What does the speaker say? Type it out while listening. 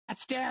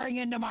staring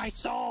into my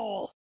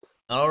soul.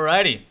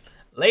 Alrighty.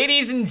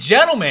 Ladies and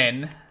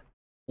gentlemen,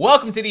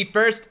 welcome to the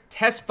first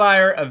test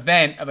fire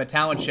event of a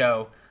talent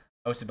show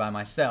hosted by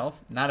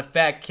myself, not a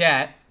fat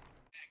cat.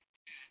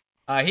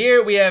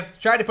 Here we have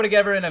tried to put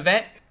together an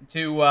event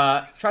to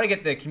try to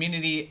get the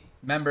community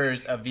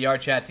members of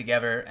VRChat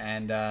together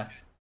and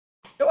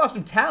show off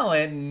some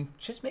talent and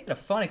just make it a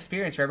fun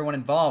experience for everyone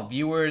involved.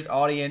 Viewers,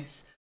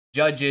 audience,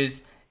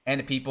 judges, and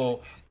the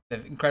people,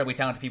 the incredibly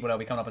talented people that will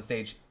be coming up on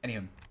stage.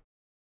 Anywho.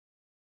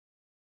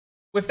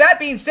 With that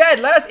being said,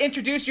 let us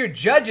introduce your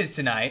judges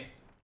tonight.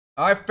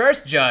 Our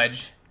first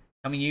judge,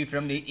 coming to you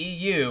from the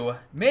EU,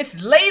 Miss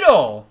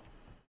Ladle.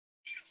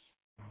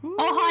 Oh,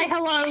 hi,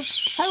 hello.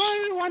 Hello,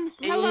 everyone.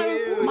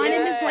 Hello. My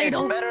name is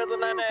Ladle. Better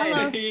than I know.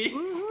 Hello.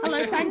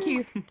 Hello, thank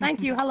you.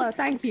 Thank you, hello,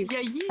 thank you.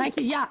 Thank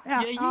you, yeah.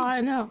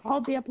 I know.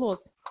 Hold the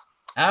applause.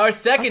 Our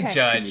second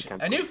judge,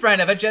 a new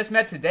friend I've just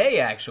met today,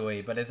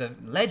 actually, but is a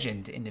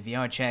legend in the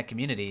VRChat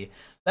community.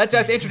 Let's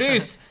just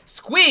introduce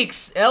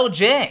Squeaks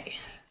LJ.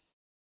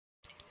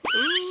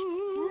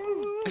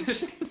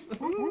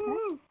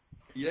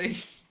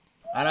 Yes.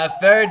 And our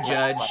third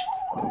judge,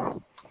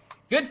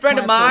 good friend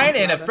of mine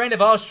and a friend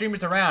of all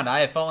streamers around.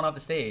 I have fallen off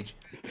the stage.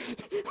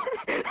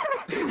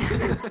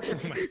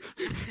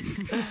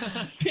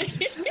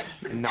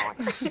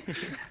 Nice.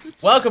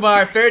 Welcome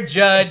our third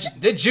judge,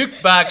 the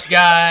jukebox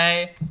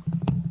guy.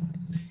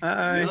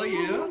 Hell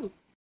yeah.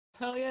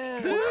 Hell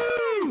yeah. To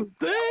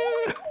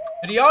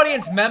the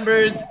audience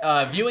members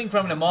viewing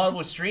from the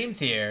multiple streams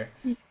here,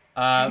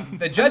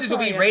 the judges will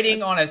be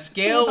rating on a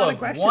scale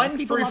of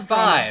 1 through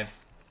 5.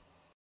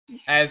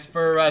 As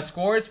for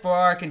scores for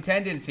our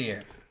contestants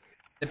here.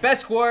 The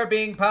best score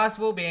being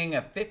possible being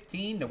a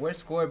 15, the worst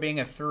score being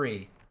a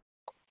 3.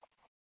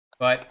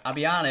 But I'll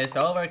be honest,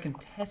 all of our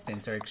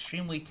contestants are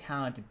extremely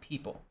talented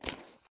people.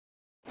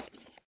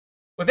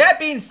 With that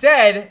being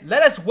said,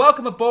 let us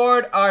welcome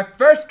aboard our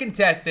first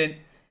contestant,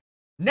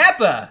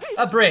 Napa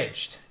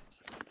Abridged.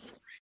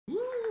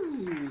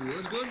 Ooh,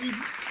 let's go, dude.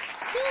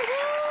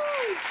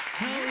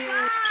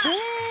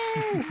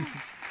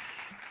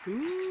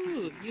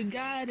 Ooh, you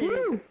got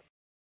it.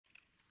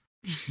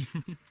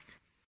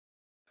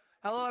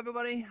 Hello,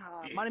 everybody.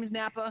 My name is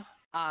Napa.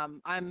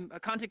 I'm a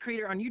content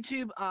creator on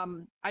YouTube.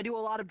 I do a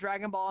lot of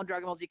Dragon Ball and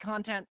Dragon Ball Z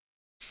content.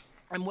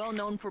 I'm well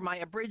known for my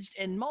abridged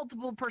and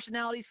multiple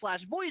personalities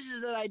 /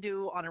 voices that I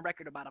do on a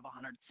record about of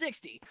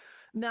 160.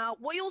 Now,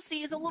 what you'll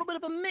see is a little bit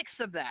of a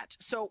mix of that.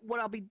 So what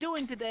I'll be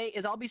doing today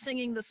is I'll be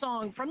singing the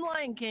song from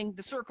Lion King,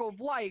 The Circle of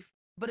Life,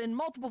 but in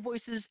multiple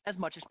voices as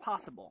much as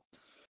possible.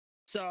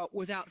 So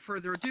without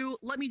further ado,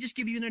 let me just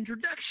give you an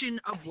introduction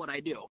of what I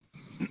do.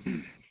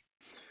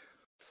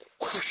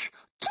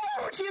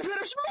 Towards the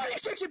appearance, money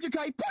takes up the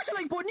guy, puts a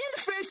leg button in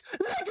the face,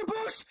 like a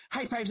boss,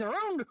 high fives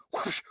around,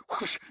 whoosh,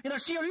 whoosh, and I'll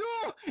see you in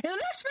the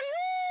next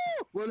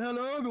video. Well,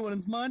 hello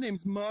everyone, my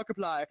name's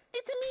Markiplier.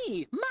 It's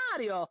me,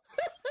 Mario.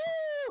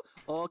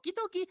 Okie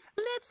dokie,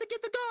 let's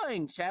get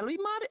going, shall we,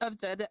 Mario?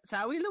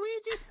 Shall we,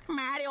 Luigi?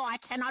 Mario, I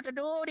cannot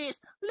do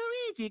this.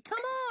 Luigi,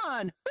 come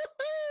on.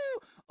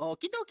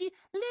 Okie dokie,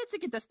 let's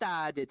get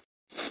started.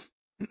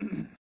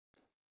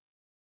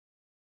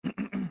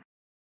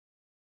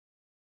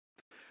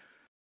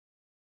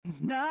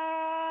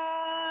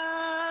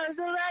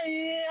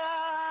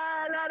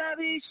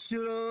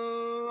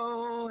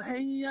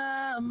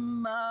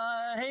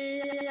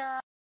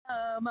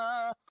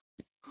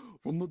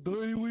 From the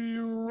day we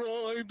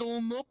arrived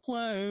on the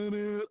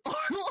planet,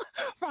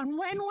 from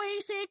when we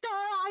seeked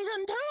our eyes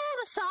into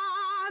the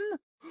sun,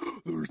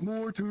 there's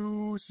more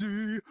to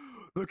see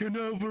that can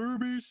never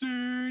be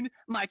seen,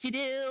 more to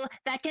do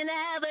that can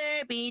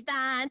never be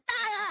done.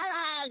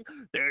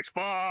 There's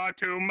far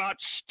too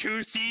much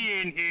to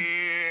see in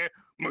here,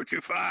 more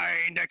to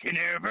find that can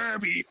never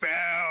be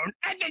found.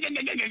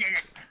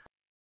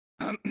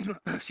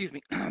 Excuse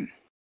me.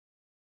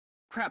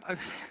 Crap.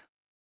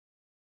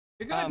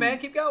 You're good, man.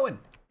 Keep going.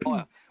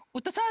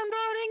 With the sun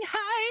burning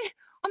high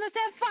on the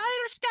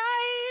sapphire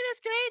sky, it is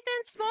great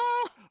and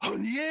small.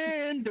 On the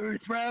end,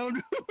 earth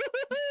round.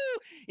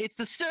 It's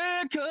the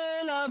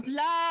circle of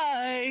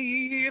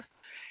life,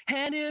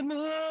 and it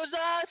moves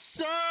us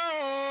so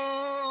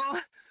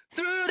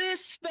through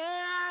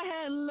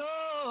despair and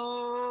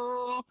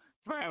low,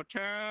 through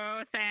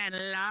truth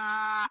and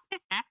love,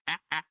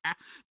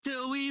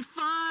 till we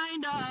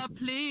find a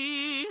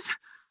place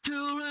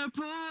to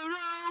put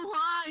our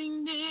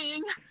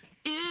winding.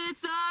 It's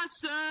the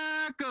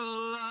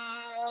circle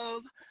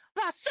of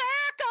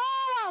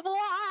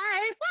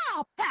life.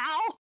 Oh,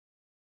 pal.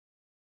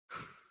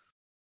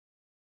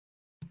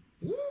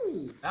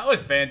 Ooh. That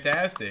was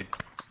fantastic.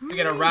 We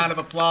get a round of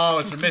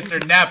applause for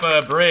Mr. Napa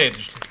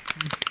Abridged.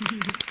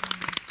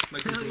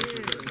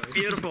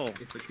 Beautiful.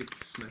 If I could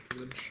smack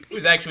them. He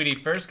was actually the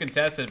first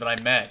contestant that I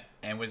met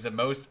and was the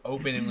most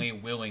openly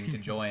willing to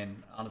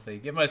join. Honestly,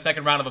 give him a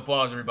second round of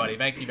applause, everybody.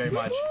 Thank you very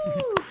much.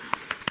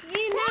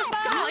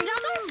 Golly,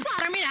 don't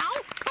flatter me now.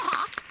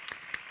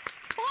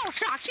 Oh,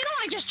 shucks, you know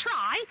I just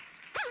tried.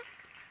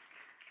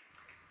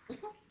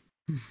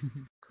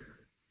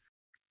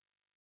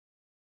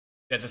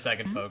 Just a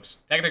second, folks.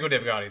 Technical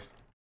difficulties.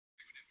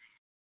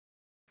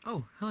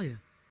 Oh, hell yeah.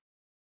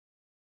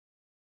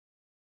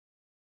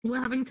 We're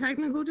having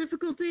technical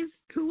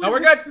difficulties? Who No, we're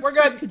would good. have We're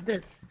good. suspected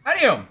this?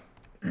 Anywho.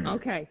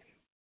 Okay.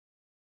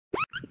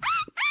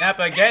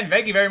 Nappa, again,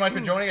 thank you very much for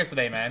joining us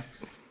today, man.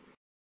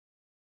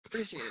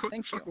 Appreciate it. What the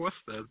Thank you. fuck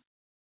was that?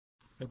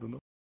 I don't know.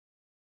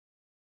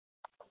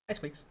 Hi,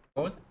 Squeaks.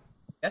 What was it?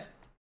 Yes?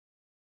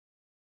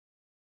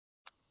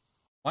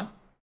 One?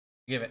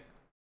 Give it.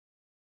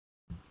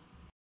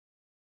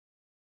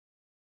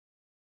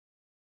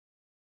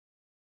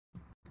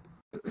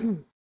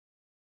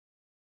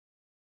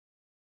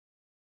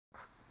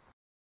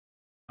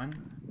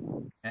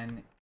 One.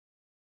 And...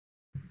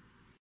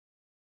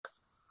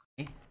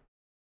 Eight.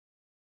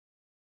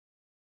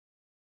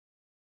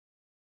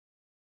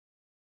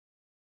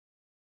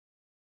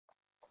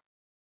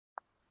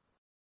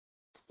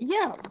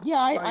 Yeah,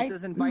 He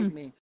says invite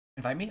me.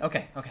 Invite me?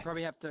 Okay, okay.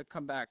 Probably have to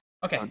come back.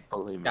 Okay, Don't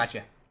believe me.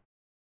 gotcha.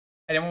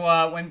 And then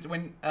we'll,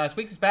 when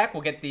Squeaks is back,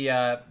 we'll get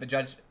the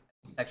judge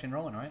section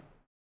rolling, alright?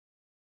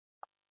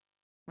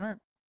 Alright.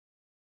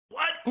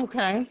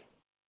 Okay.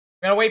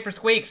 We gotta wait for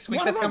Squeaks. Squeaks,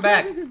 One let's of our come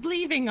back. judges is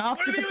leaving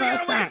after What do the you mean we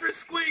first gotta wait act. for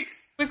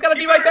Squeaks? Squeaks gotta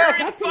be right back!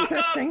 That's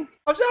interesting.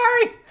 I'm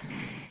sorry!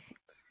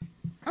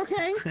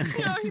 Okay.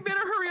 Yeah, you better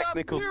hurry up.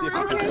 Technical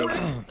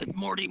Hurry.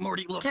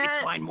 Morty, look, Cat.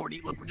 it's fine,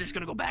 Morty. Look, we're just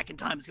gonna go back in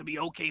time. It's gonna be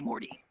okay,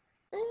 Morty.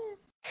 God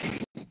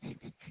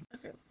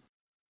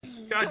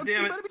Look, damn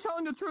you it. better be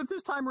telling the truth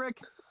this time, Rick.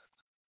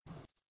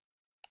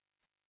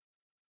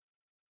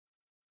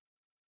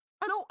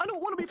 I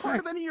don't want to be part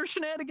of any of your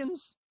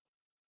shenanigans.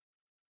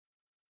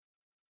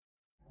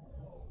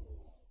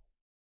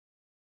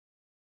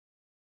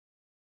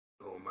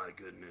 Oh my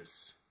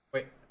goodness.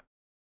 Wait.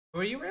 Who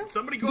are you, Real?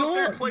 Somebody go up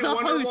there and play You're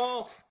the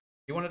Wonderwall. host.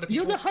 You wanted to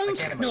You're the people? I host,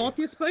 can't imagine. North.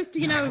 You're supposed to,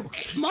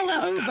 mull it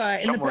over in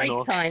the Come on, break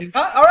North. time.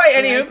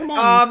 Alright, Yeah, come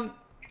on. anywho,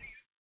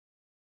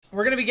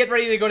 we're gonna be getting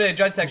ready to go to the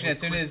judge section as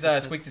soon as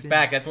Squeaks is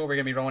back. That's what we're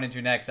gonna be rolling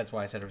into next. That's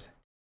why I said it was.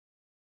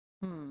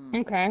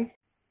 Okay.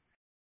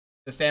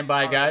 So stand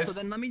by, Alright, guys. So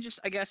then let me just,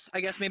 I guess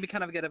maybe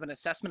kind of get of an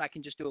assessment. I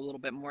can just do a little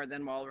bit more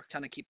then while we're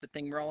kind of keep the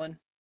thing rolling.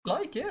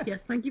 Like, yeah.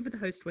 Yes, thank you for the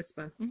host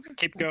whisper.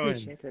 Keep I going.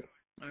 appreciate it.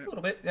 A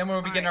little bit. Then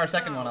we'll be getting our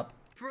second one up.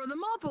 For the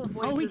multiple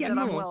Oh, we voices get that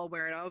I'm more. well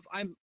aware of,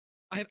 I'm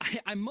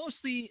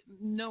mostly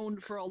known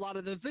for a lot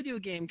of the video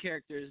game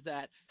characters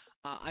that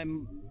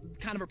I'm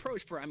kind of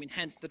approached for. I mean,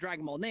 hence the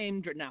Dragon Ball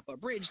name, Nappa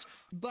Abridged.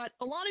 But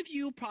a lot of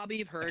you probably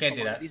have heard can't a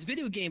do lot that. of these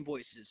video game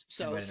voices,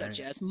 so Right, such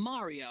right. as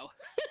Mario.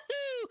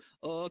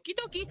 Okie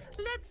dokie,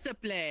 let's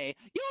play.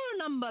 You're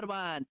number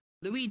one,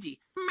 Luigi.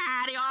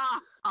 Mario!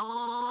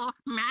 Oh,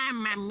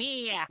 mamma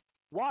mia!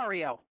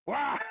 Wario.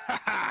 Wah,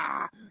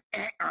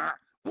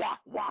 wah,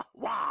 wah,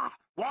 wah.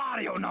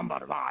 Wario number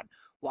one.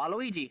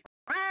 Waluigi.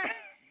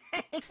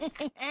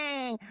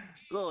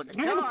 Good I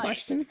have a choice.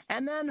 question.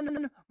 And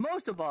then,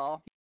 most of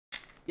all,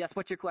 yes,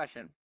 what's your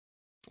question?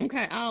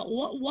 Okay.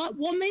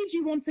 What made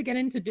you want to get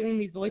into doing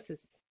these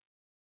voices?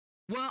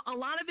 Well, a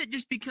lot of it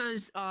just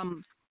because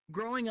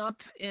growing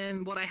up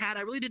in what I had,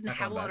 I really didn't Not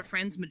have a going lot back. of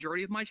friends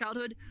majority of my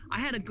childhood. I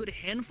had a good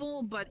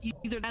handful, but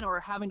either that or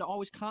having to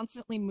always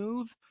constantly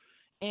move.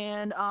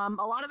 And a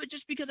lot of it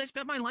just because I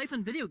spent my life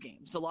in video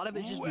games. A lot of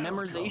it's just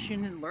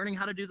memorization and learning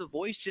how to do the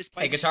voice just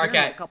by Hey, just hearing it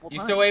a GuitarCat, couple you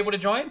times. still able to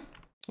join?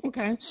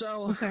 Okay.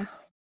 So, Okay.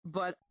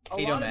 but a How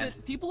you lot doing, of man?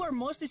 it, people are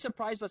mostly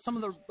surprised by some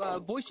of the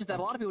voices that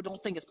a lot of people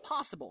don't think is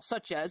possible,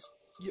 such as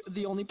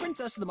the only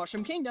princess of the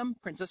Mushroom Kingdom,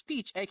 Princess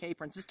Peach, aka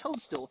Princess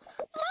Toadstool.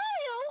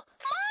 Mario!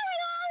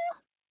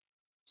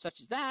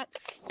 Such as that.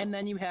 And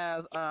then you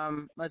have,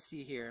 let's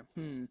see here.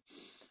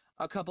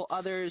 A couple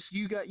others.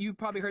 You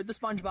probably heard the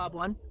SpongeBob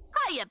one.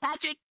 Hiya,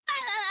 Patrick!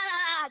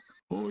 Hi,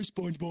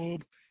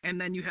 SpongeBob.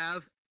 And then you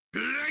have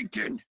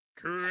Plankton.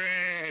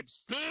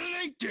 Crabs.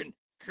 Plankton.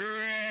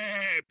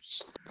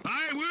 Crabs.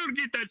 I will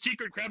get that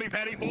secret Krabby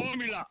Patty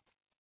formula.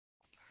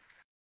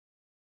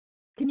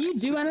 Can you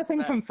do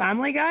anything from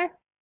Family Guy?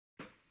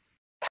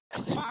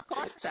 Of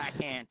course I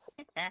can.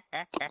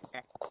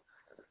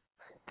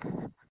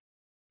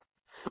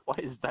 Why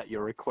is that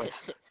your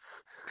request?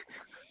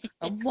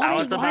 Why, I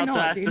was why about not,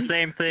 to ask dude? the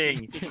same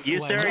thing. You,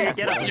 sir, you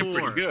get a You're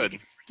 4. pretty good.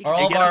 Are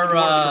all You of get a 4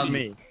 our from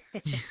me.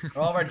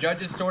 are all of our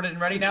judges sorted and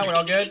ready now? We're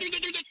all good?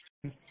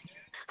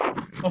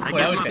 Oh, I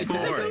that was got good.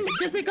 my 4.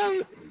 Does it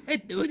go?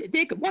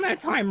 It one at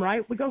a time,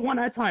 right? We go one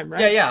at a time,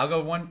 right? Yeah, yeah. I'll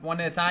go one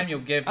at a time. You'll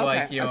give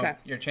Okay, your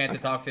okay. chance to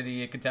talk to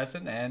the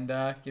contestant and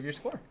give your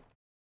score.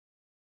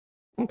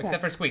 Okay.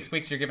 Except for Squeaks.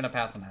 Squeaks, you're giving a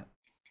pass on that.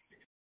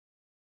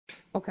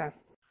 Okay.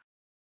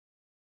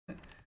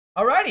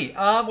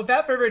 Alrighty.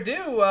 Without further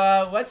ado,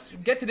 let's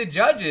get to the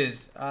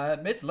judges.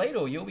 Miss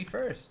Ladle, you'll be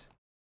first.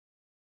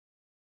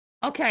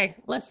 Okay,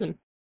 listen.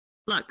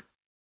 Look.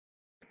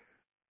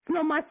 It's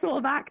not my sort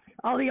of act,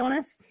 I'll be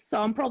honest. So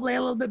I'm probably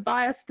a little bit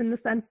biased in the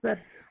sense that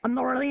I'm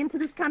not really into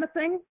this kind of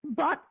thing.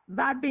 But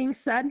that being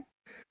said,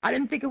 I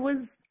didn't think it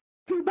was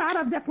too bad.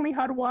 I've definitely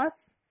heard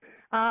worse.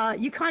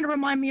 You kind of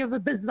remind me of a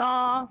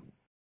bizarre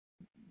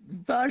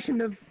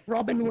version of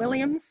Robin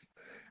Williams.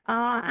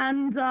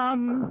 And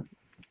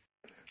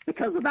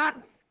because of that,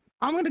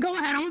 I'm gonna go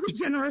ahead. I'm gonna be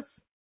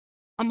generous.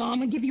 I'm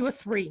gonna give you a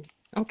 3.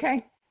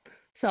 Okay.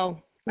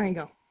 So there you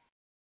go.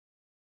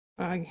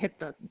 I hit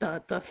the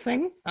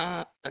thing.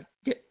 There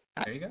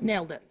you go.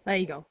 Nailed it. There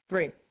you go.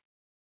 3.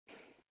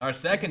 Our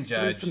second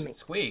That's 3 for judge, me.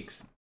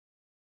 Squeaks.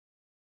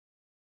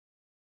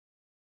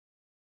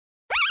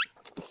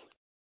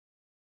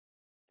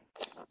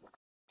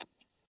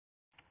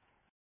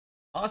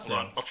 Awesome.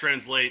 Hold on, I'll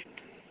translate.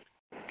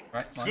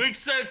 Right. Mark? Squeak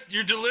says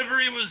your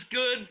delivery was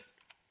good.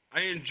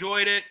 I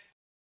enjoyed it.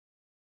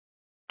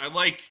 I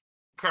like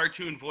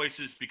cartoon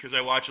voices because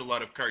I watch a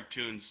lot of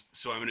cartoons,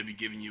 so I'm going to be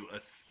giving you a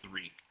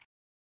 3.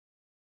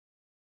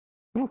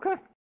 Okay.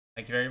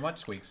 Thank you very much,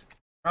 Squeaks.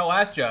 Our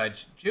last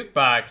judge,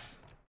 Jukebox.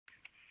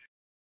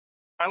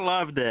 I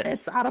loved it.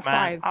 It's out of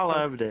Man, 5. I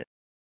loved it.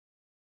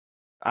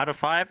 Out of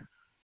 5?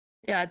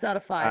 Yeah, it's out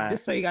of 5. Alright.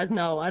 Just so you guys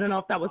know. I don't know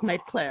if that was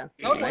made clear.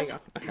 Oh, There nice. you go.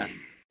 Okay.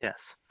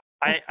 Yes.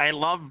 I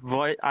love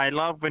I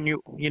love when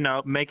you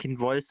know making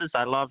voices.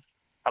 I love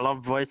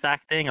voice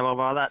acting. I love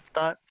all that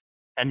stuff.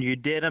 And you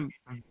did them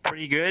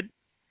pretty good.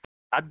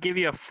 I'd give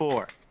you a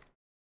 4.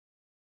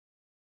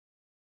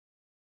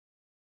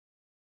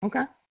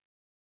 Okay.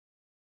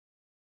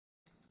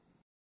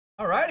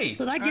 Alrighty.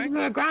 So that gives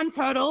me a grand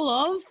total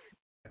of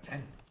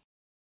 10.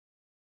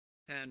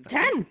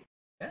 10.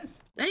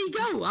 Yes. There you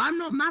go.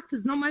 Math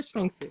is not my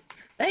strong suit.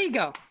 There you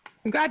go.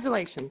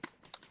 Congratulations.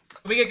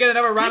 We can get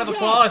another round of Good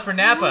applause job. for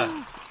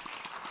Nappa.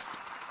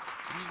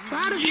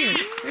 Proud of you.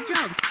 Good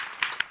job.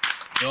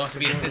 You'll also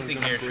be assisting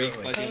here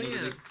shortly. Oh,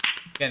 yeah.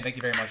 Again, thank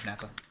you very much,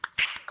 Nappa.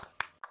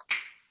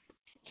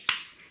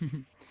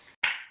 It's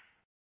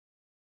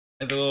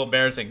a little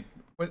embarrassing.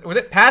 Was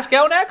it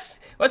Pascal next?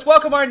 Let's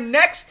welcome our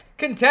next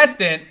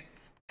contestant,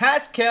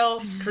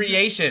 Pascal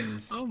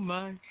Creations. Oh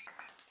my.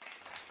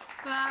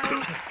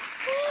 Hello.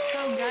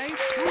 Hello guys.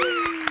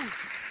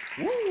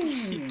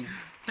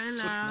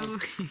 Hello.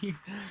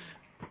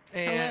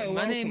 Hello, My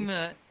welcome. name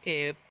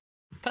is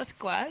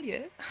Pasquale,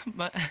 yeah.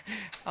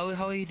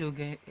 How are you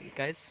doing,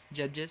 guys?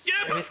 Judges?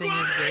 Yeah, Everything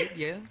is great,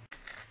 yeah.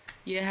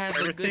 You have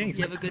a good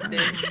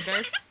day,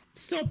 guys.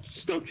 Stop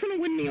trying to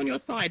win me on your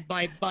side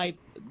by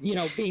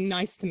being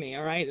nice to me,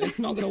 alright? It's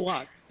not gonna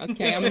work.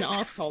 Okay, I'm an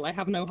asshole. I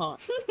have no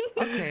heart.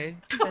 Okay,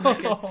 then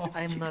I guess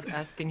I'm not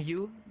asking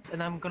you,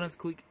 and I'm gonna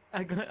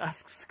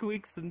ask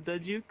Squeaks and the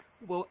Duke.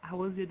 Well, how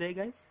was your day,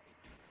 guys?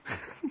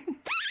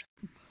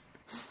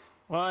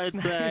 Well,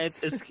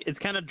 it's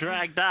kind of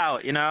dragged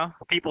out, you know.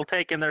 People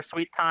taking their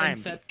sweet time.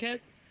 And Fat Cat?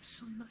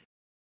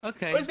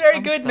 Okay. It was very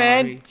I'm good, sorry.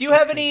 man. Do you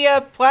have any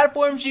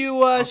platforms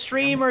you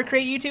stream or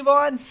create YouTube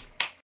on?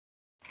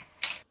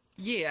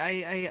 Yeah,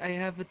 I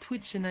have a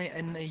Twitch and a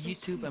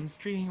YouTube. I'm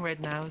streaming right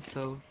now,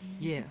 so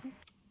yeah.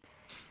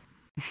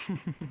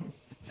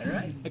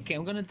 Alright. Okay,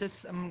 I'm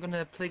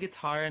gonna play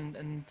guitar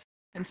and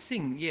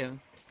sing. Yeah.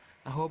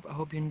 I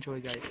hope you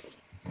enjoy, guys.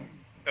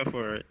 Go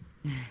for it.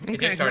 It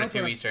did start at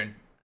 2 Eastern.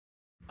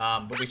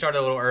 But we started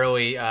a little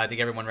early to get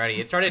everyone ready.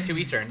 It started at 2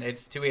 Eastern.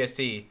 It's 2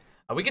 EST.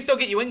 We can still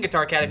get you in,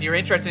 GuitarCat, if you're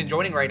interested in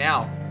joining right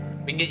now.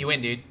 We can get you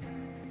in, dude.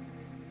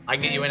 I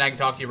can get you in. I can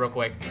talk to you real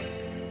quick.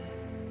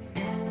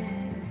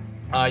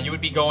 You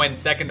would be going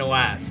second to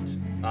last.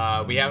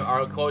 We have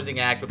our closing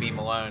act would be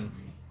Malone.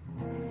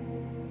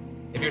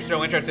 If you're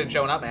still interested in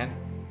showing up, man.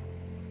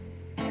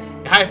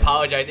 I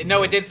apologize.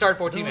 No, it did start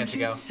 14 minutes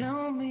ago.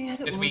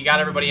 Just we got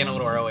everybody in a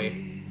little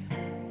early.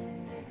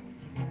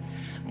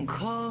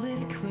 Call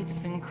it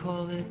quits and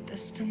call it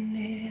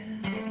destiny.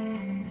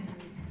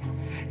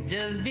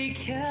 Just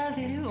because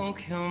it won't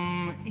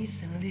come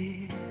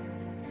easily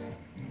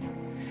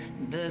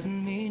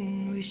doesn't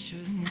mean we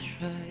shouldn't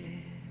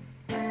try.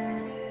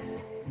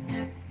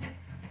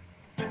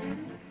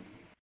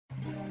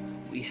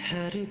 We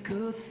had a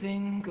good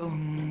thing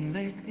going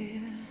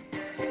lately.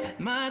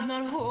 Might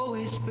not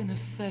always been a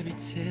fairy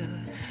tale,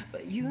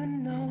 but you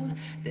know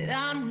that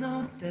I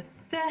know that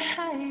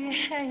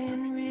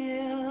ain't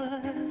real.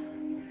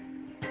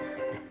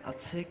 I'll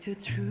take the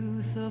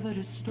truth over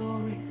the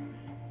story.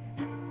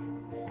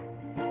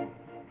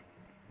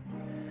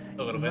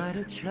 A little bit. Might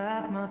have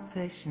tried my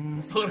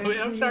patience. A little bit.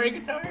 I'm sorry,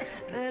 guitar.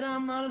 That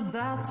I'm not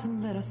about to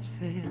let us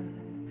fail.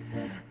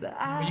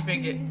 What do you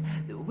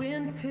think the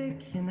wind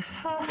picking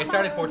it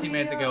started 14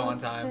 minutes ago on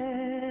time.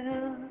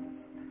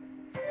 sails.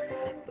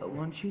 But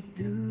won't you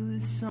do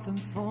something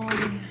for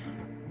me?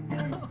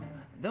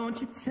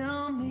 Don't you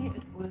tell me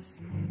it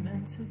wasn't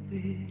meant to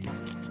be.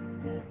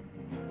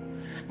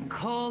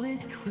 Call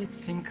it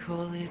quits and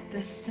call it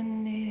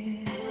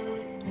destiny.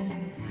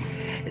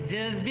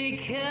 Just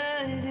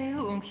because it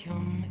won't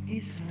come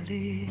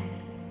easily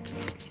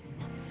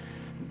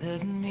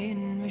doesn't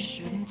mean we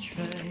shouldn't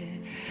try.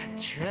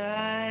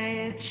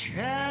 Try,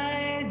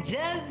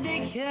 just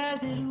because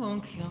it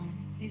won't come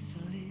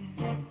easily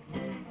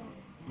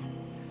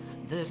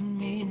doesn't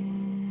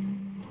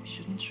mean we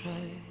shouldn't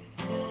try.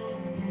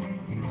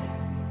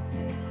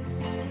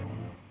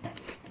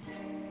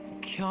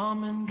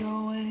 Come and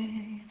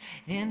going,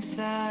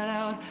 inside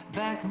out,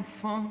 back and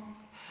forth,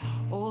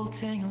 all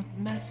tangled,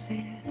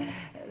 messy.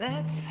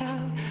 That's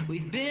how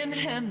we've been,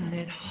 and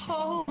it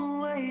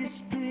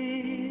always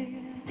be.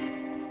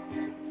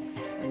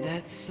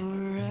 that's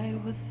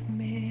alright with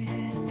me.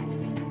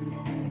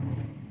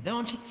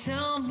 Don't you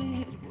tell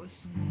me it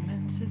wasn't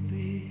meant to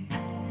be.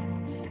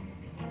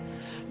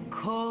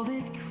 Call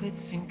it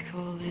quits and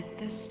call it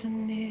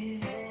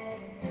destiny.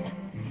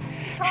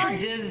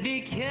 Just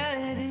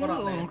because it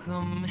won't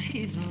come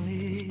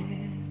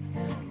easily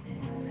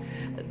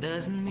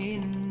doesn't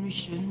mean we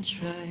shouldn't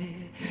try.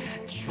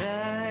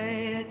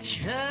 Try.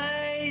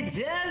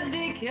 Just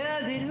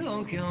because it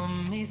won't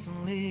come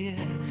easily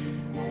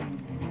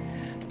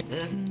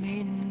doesn't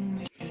mean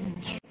we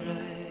shouldn't try.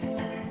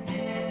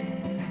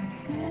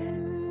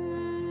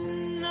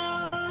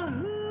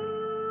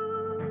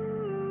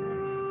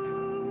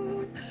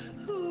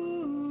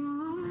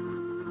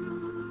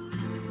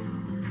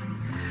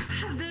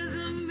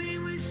 Doesn't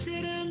mean we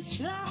shouldn't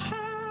try.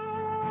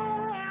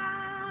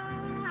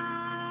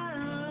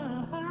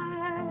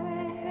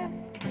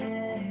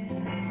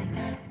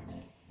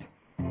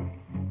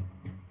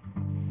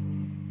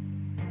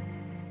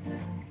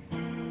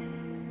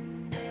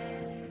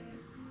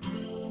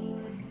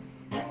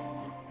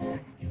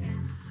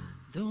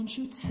 Don't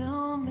you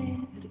tell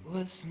me it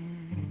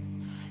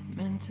wasn't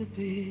meant to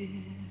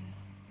be.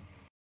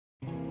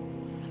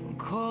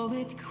 Call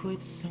it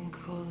quits and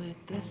call it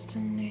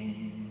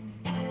destiny.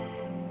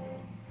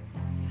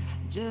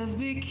 Just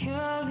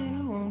because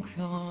it won't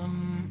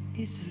come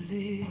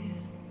easily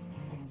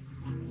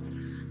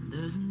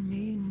doesn't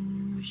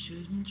mean we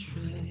shouldn't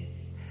try.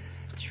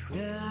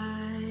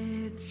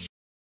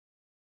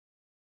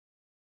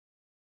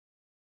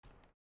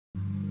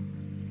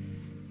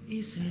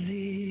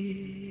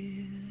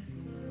 Easily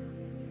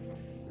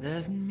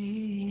doesn't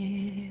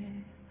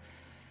mean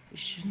we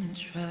shouldn't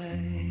try.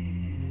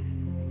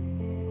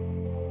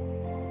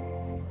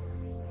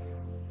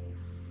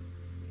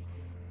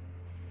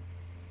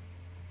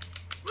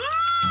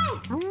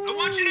 I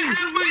want you to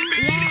have my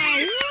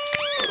baby!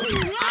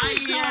 I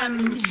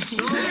am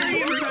so wet.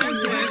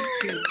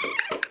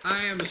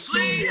 I am so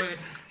wet.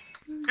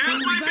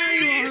 Have my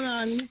baby!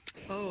 Well done.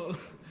 Oh.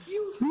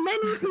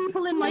 Many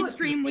people in my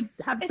stream would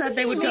have said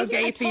they would go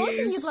gay for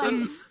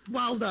you.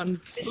 Well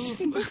done.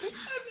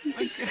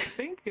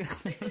 Thank you.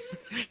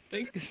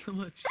 Thank you so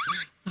much.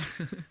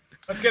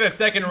 Let's get a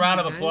second round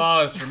of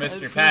applause for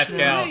Mr.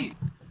 Pascal.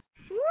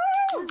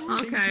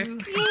 Okay.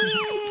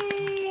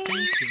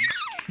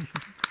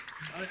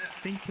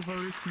 Thank you for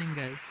listening,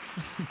 guys.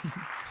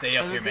 Stay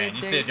up here, man.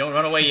 You stay. Don't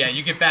run away yet.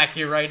 You get back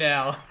here right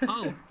now.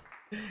 Oh.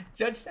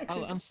 Judge section.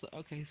 Oh, I'm so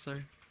okay.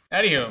 Sorry.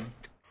 Anywho.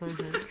 Sorry.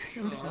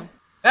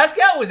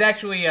 Pascal was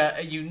actually a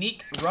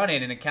unique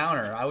run-in and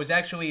encounter. I was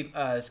actually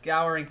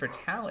scouring for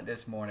talent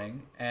this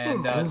morning,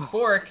 and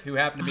Spork, who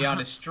happened to be on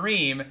his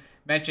stream,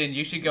 mentioned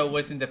you should go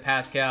listen to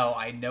Pascal.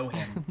 I know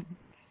him.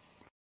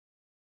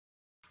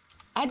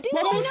 I did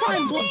not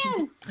know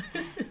him.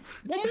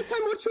 One more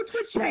time, what's your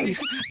Twitch name?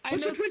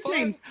 What's your Twitch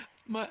name?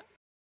 My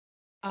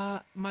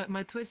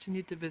Twitch and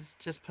YouTube is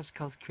just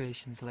Pascal's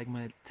Creations, like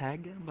my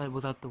tag, but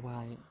without the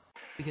Y.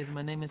 Because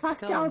my name is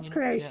Pascal's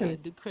Creations. Yeah, I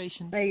do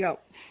creations. There you go.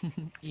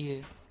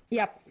 Yeah.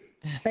 Yep.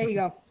 There you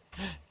go.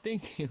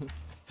 Thank you.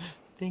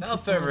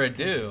 Without further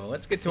ado,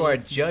 let's get to our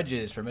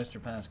judges for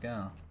Mr.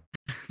 Pascal.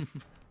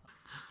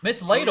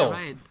 Miss Ladle. Oh,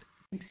 yeah,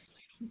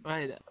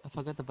 right, I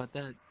forgot about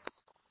that.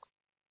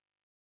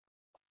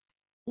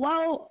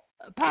 Well,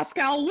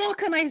 Pascal, what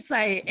can I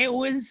say? It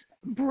was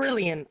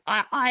brilliant.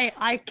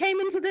 I came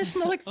into this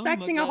not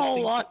expecting a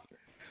whole lot,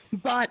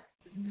 but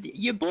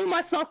you blew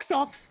my socks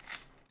off.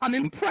 I'm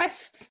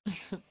impressed.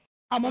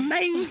 I'm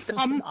amazed.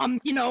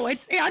 You know,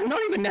 it's not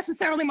even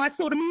necessarily my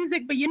sort of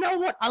music, but you know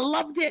what? I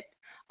loved it.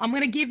 I'm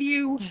gonna give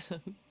you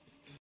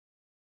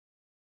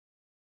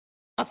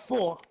a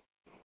 4.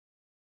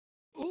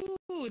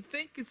 Ooh,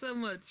 thank you so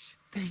much.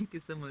 Thank you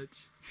so much.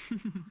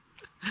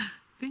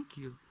 Thank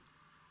you.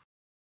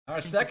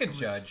 Our second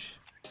judge,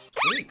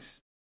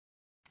 Squeaks.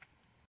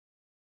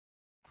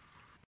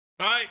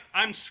 Hi,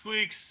 I'm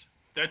Squeaks.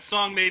 That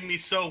song made me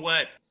so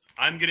wet.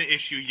 I'm gonna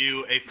issue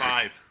you a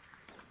 5.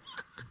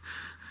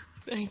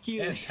 Thank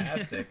you.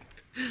 Fantastic.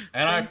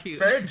 And our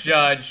third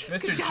judge,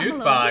 Mr.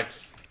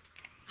 Jukebox.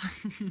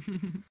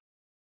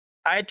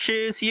 I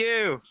choose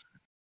you.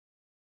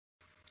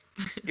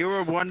 You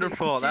were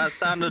wonderful. That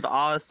sounded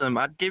awesome.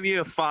 I'd give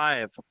you a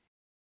 5.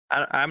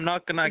 I'm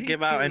not gonna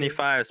give out any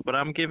 5s, but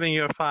I'm giving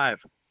you a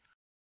 5.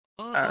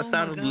 Oh,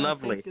 sounded my God,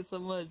 lovely. Thank you so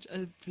much. I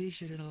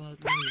appreciate it a lot.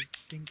 Really.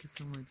 Thank you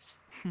so much.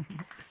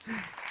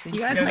 You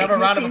guys Get another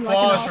round of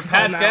applause for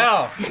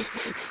Pascal.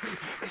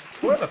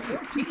 We're the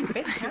 14.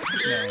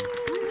 Fantastic, man.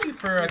 Thank you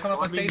for coming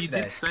up on stage today.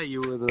 You did say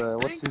you were the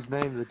what's his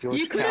name, the George.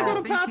 You could have got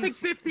a perfect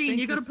 15.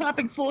 You got a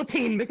perfect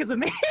 14 because of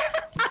me.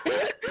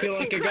 I feel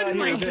like I got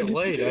here a bit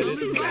late.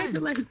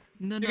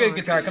 No, You get a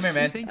guitar. Come here,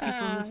 man. Thank you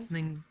for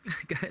listening,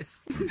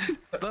 guys.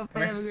 Come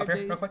here,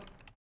 real quick.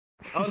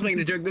 I was making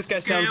a joke. This guy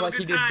sounds like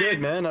he did good,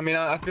 man. I mean,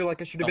 I feel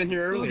like I should have been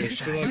here earlier. I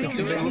feel like I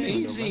should have been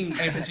listening.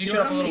 Hey, since you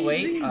showed up a little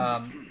late, you're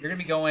gonna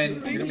be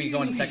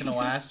going second to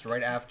last,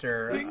 right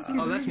after.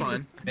 Oh, that's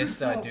fine. Miss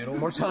Doodle.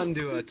 More time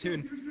to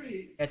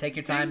tune. Yeah, take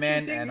your time,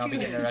 man, and I'll be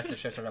getting the rest of the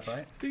show started up,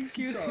 alright? Thank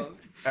you.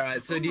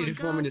 Alright, so do you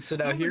just want me to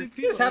sit out here?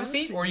 Just have a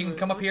seat, or you can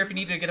come up here if you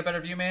need to get a better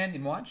view, man,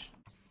 and watch.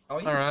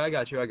 Alright, I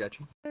got you, I got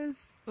you. Yes.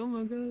 Oh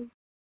my god.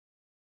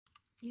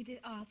 You did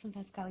awesome,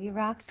 Pascal. You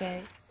rocked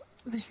it.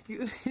 Thank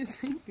you.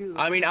 Thank you.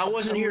 I mean, I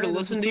wasn't here to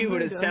listen to you,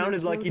 but it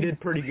sounded like you did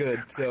pretty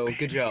good, so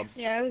good job.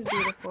 Yeah, it was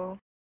beautiful.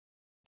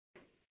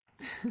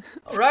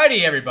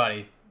 Alrighty,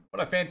 everybody.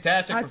 What a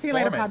fantastic I'll see you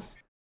later, performance.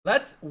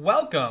 Let's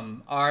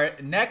welcome our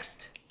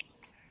next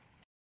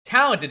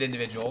talented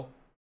individual,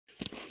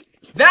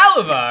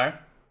 Valiver.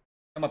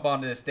 Come up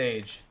onto the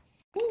stage.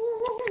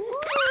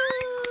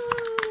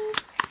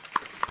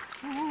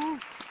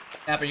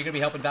 App, are you gonna be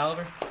helping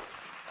Valiver?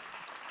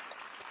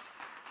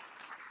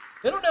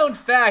 Little known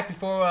fact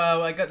before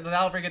I got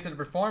Valiver get to the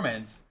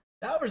performance,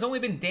 Valiver's only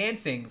been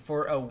dancing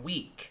for a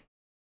week.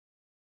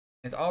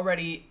 Is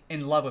already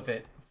in love with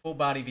it. Full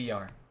body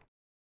VR.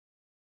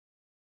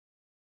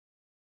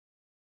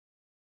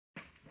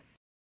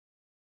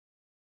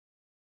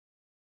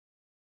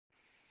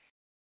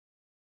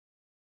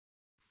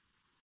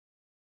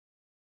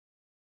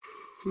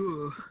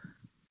 Ugh.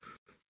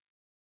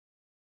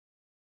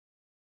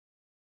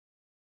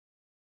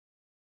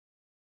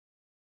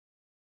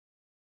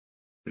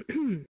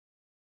 2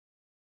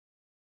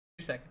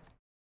 seconds.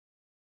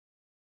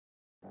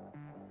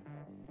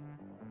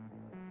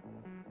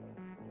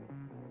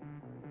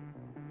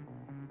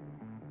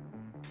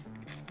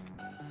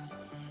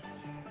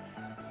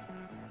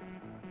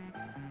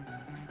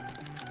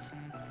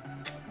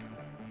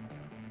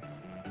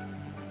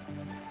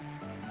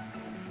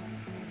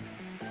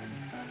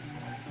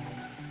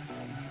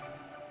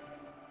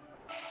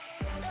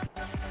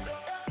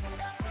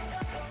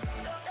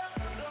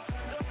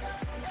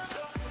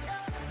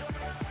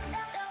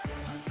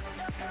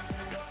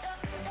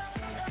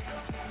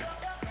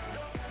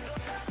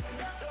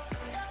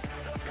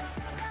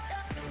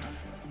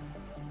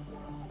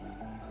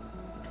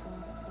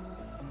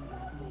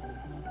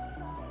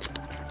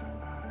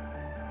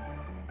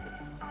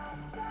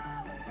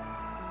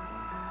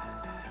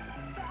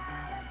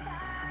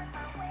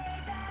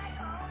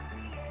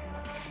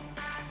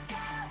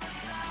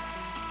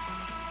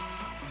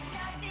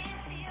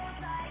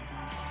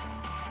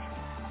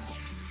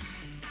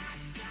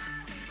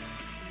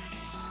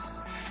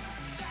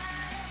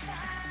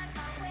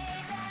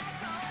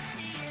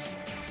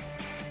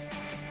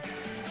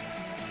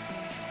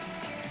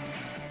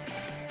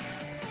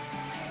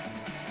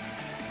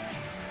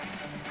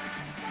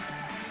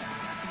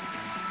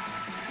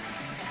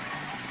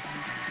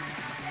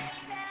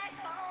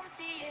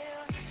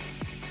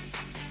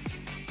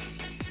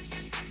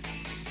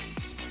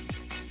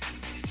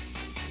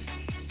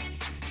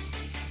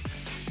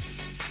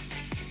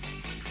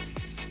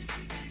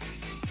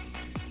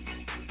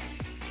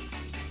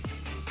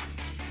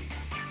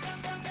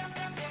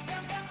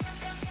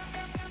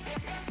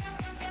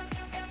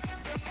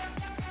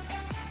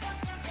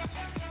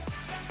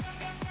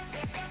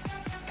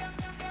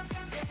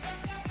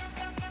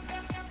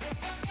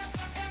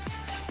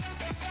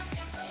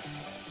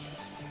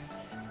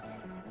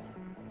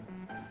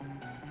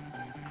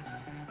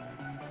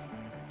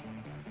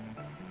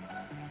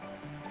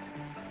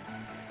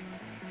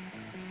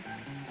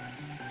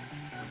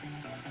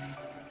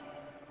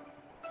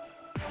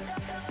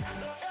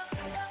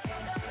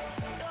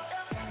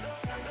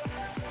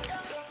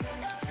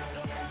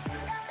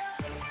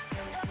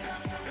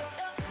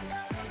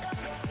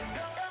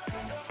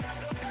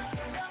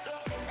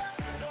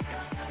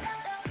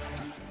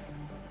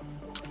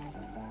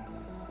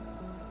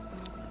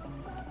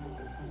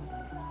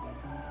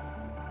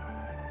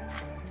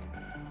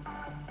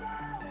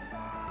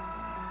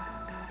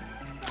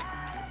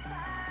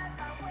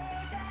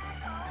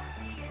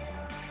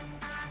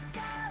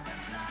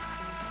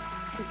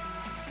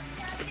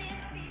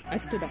 I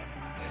stood up.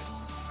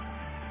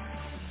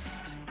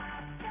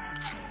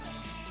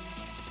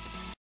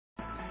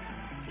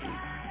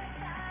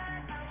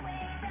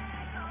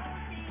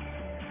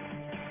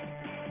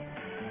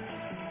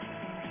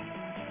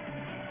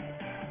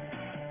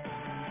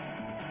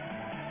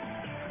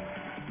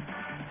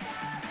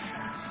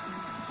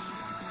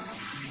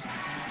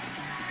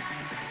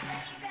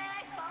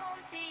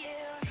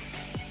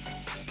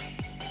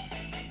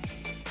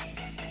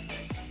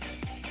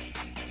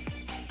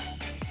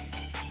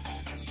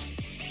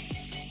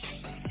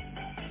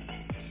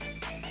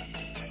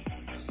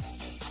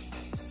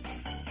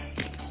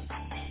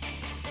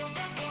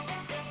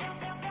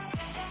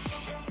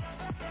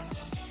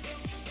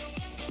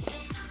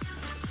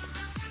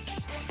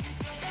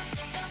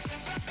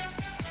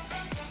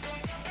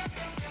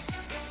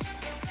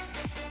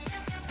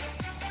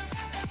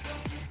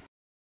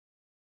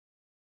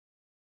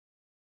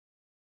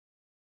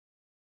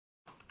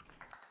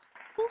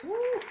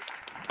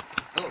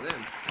 Oh,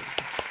 man.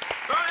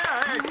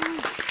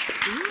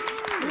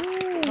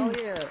 Oh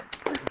yeah!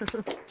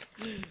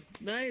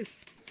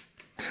 Nice.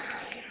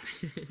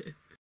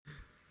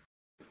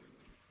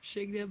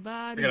 Shake their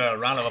body. We got a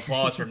round of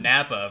applause from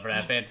Napa for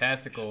that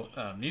fantastical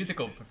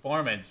musical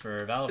performance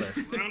for Valiver.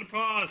 Round of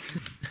applause.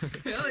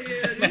 Hell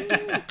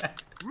yeah,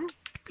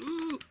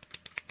 Ooh.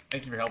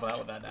 Thank you for helping out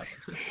with that, Napa.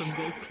 Some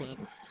golf club.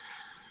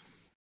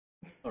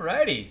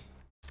 Alrighty.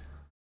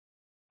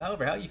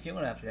 Valiver, how are you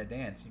feeling after that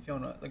dance? You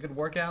feeling a good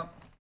workout?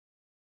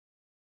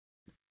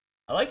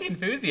 I like the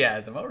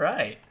enthusiasm.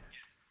 Alright.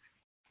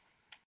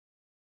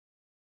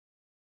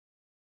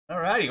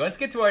 Alrighty, let's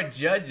get to our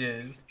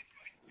judges.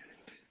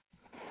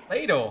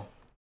 Ladle.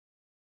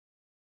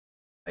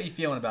 How you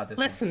feeling about this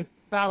Listen,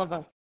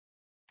 Valiver.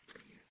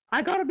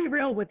 I gotta be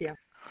real with you,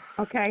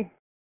 okay?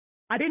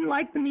 I didn't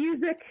like the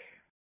music,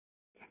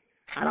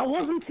 and I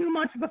wasn't too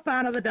much of a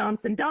fan of the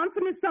dancing.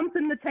 Dancing is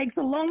something that takes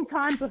a long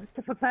time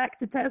to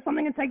perfect,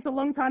 something that takes a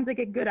long time to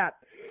get good at.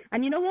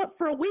 And you know what?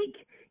 For a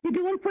week, you're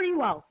doing pretty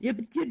well. You're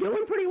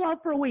doing pretty well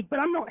for a week,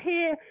 but I'm not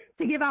here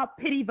to give out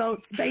pity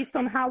votes based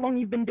on how long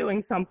you've been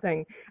doing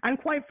something. And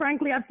quite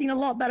frankly, I've seen a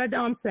lot better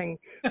dancing.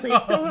 So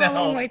you've still got a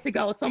long way to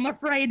go. So I'm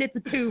afraid it's a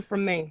 2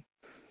 from me.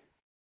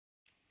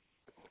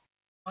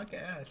 Fuck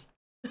ass.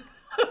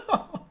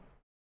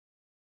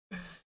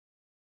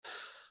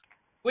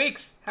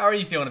 Weeks, how are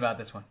you feeling about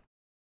this one?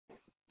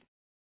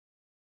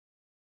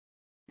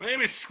 My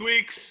name is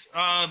Squeaks.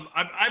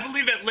 I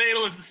believe that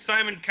Ladle is the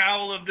Simon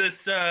Cowell of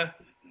this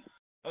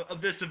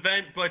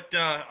event, but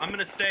I'm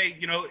gonna say,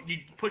 you know, you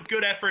put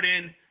good effort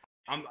in.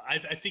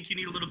 I think you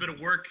need a little bit of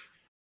work,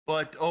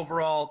 but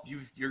overall,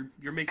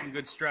 you're making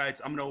good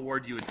strides. I'm gonna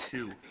award you a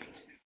 2.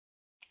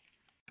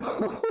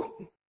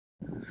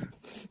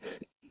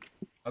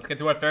 Let's get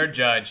to our third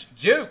judge,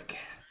 Juke.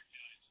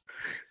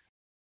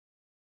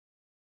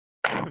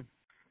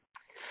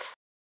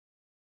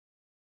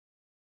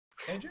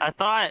 I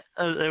thought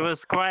it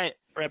was quite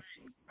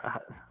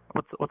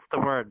what's the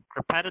word?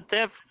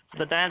 Repetitive.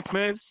 The dance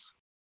moves,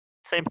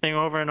 same thing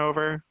over and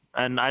over,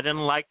 and I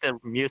didn't like the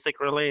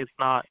music really. It's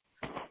not.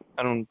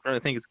 I don't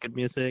really think it's good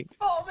music.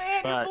 Oh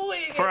man, but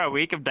for a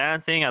week of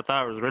dancing, I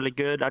thought it was really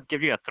good. I'd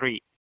give you a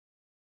 3.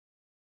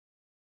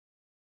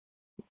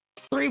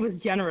 3 was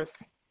generous.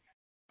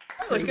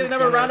 Let's get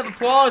another round of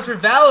applause for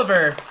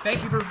Valiver.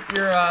 Thank you for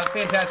your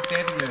fantastic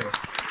dancing moves.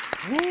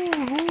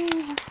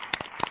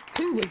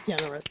 2 was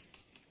generous.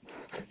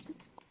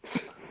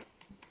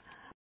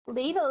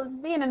 Ladle is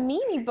being a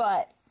meanie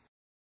butt.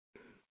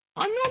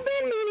 I'm not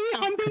being meanie,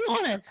 I'm being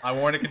honest. I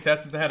warned the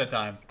contestants ahead of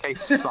time. Okay,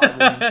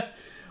 Solomon.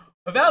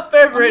 Without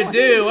further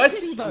ado,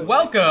 let's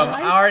welcome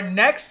our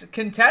next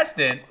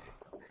contestant.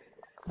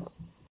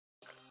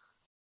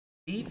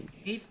 Eve,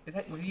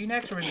 was you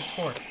next or was it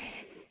Spork?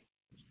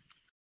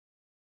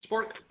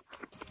 Spork!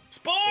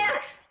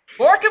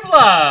 Spork of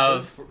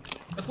Love!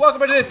 Let's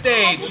welcome her to the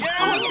stage.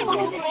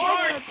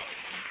 Spork!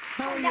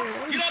 Hell yeah.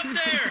 Get up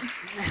there!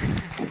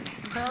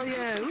 Hell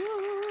yeah.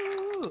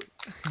 Ooh.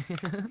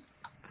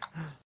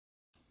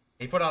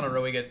 He put on a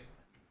really good...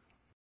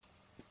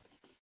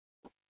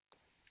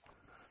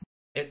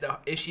 The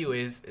issue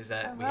is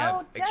that we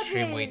have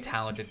extremely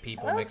talented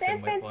people mixed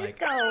in with,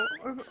 like...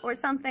 or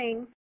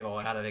something. A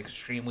lot of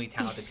extremely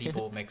talented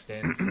people mixed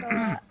in.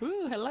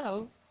 Ooh,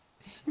 hello.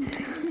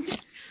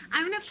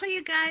 I'm gonna play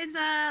you guys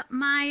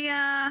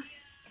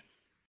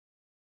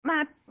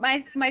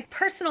my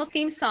personal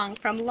theme song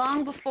from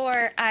long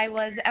before I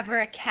was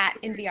ever a cat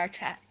in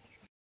VRChat.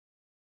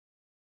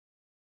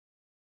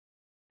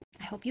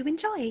 I hope you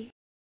enjoy.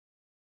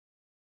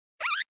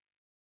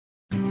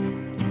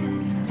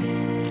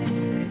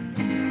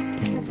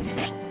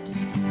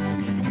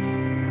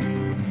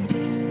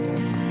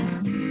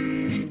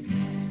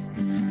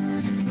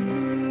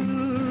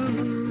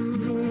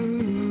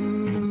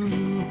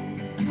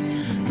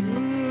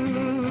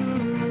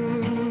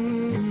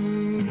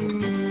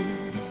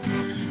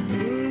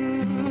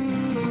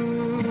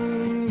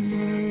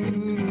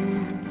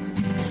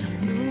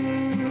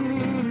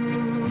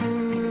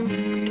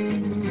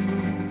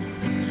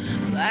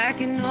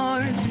 Black and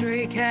orange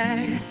stray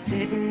cat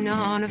sitting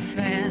on a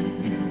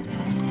fence.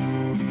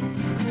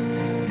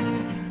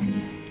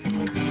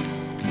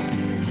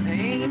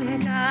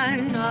 Ain't got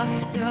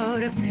enough dough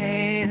to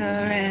pay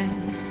the rent.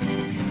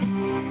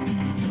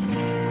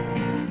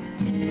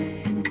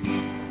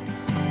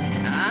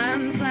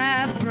 I'm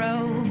flat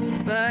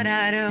broke, but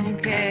I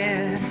don't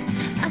care.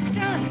 I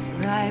strut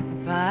right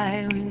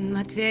by with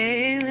my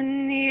tail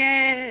in the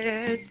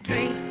air.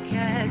 Stray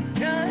cat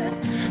strut,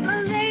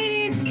 my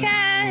lady's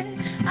cat.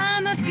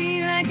 I'ma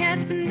feel like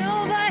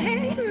Casanova.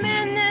 Hey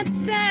man,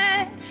 that's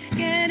sad.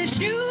 Get a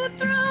shoe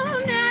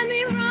thrown at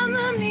me from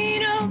a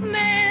mean old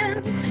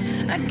man.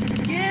 I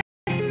get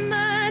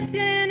my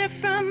dinner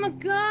from a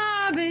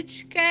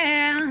garbage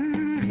can.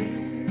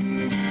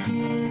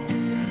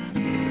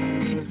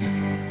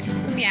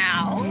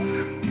 Meow.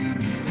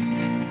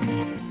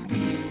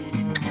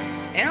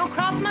 It don't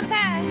cross my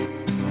path.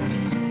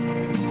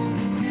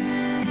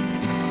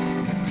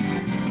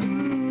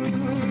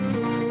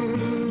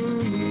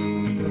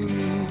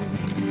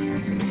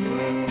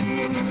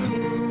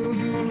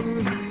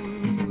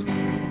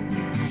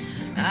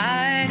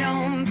 I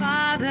don't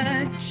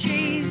bother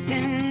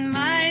chasing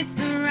mice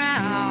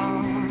around.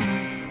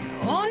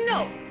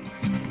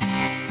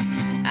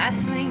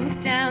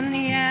 down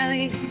the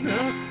alley,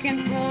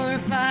 looking for a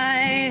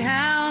fight,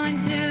 howling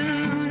to the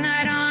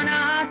moonlight on a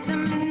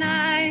autumn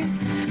night,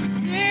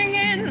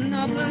 singing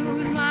the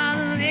blues while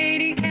the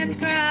lady cats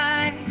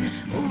cry.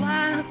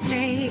 Wild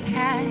stray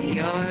cat,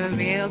 you're a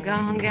real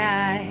gone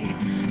guy.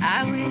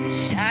 I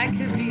wish I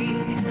could be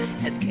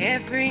as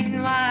carefree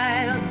and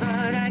wild,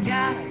 but I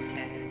got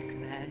cat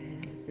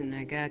class and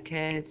I got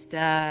cat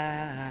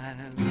style.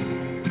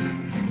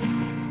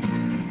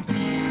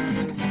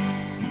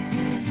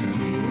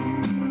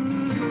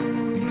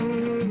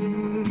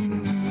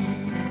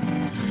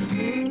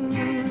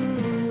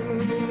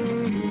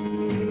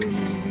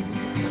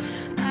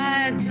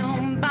 I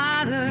don't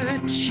bother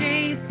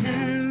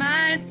chasing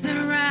mice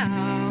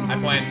around. I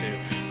plan to.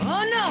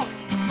 Oh no!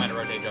 I'm going to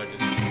rotate judges.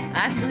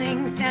 I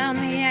slink down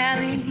the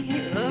alley,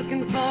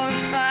 looking for a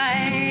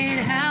fight,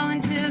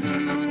 howling to the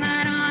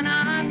moonlight on a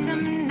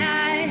autumn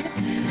night,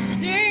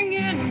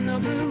 singing the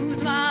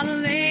blues while the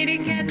lady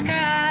cats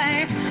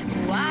cry.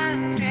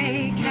 Wild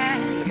stray cat,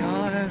 you're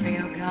a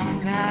real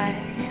gone guy.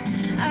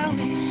 I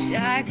wish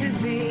I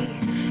could be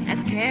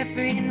as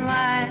carefree and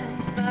wild,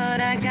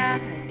 but I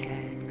got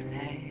cat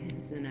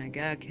class and I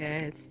got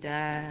cat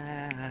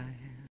style.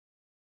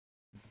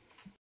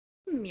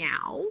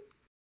 Meow.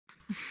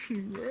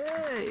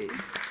 Yay!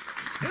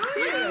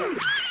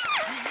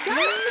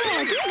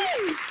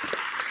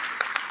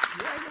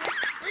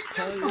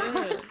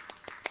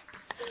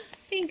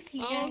 Thanks,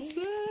 you guys.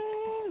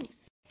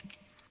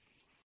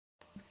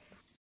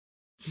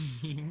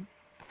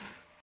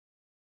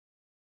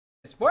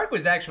 Spork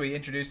was actually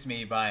introduced to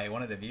me by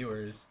one of the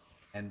viewers,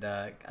 and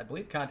I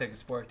believe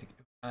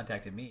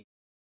contacted me.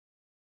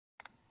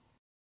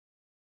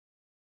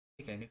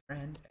 A new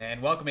friend,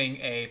 and welcoming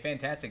a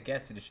fantastic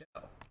guest to the show.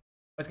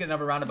 Let's get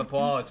another round of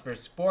applause for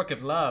Spork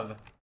of Love.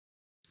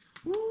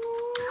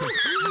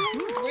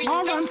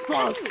 Well done,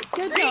 Spork.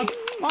 Good job.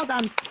 Well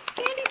done.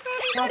 Candy for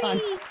Well done.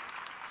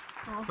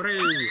 everybody.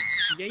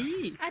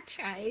 Yay! I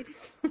tried.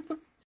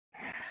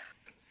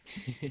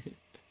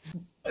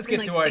 Let's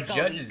get to our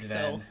judges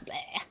then.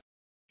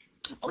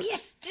 Oh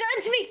yes,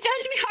 judge me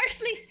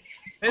harshly.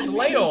 Miss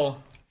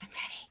Ladle.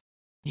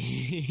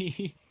 Spork,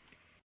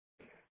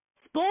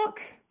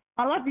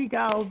 I love you,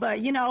 girl,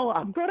 but you know,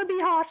 I've got to be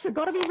harsh, I've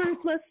got to be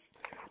ruthless.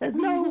 There's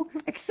no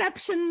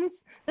exceptions,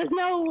 there's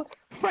no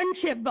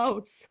friendship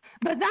votes.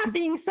 But that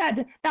being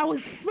said, that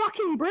was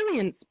fucking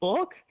brilliant,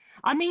 Spork.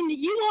 I mean,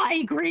 you are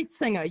a great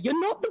singer. You're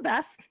not the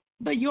best,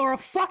 but you're a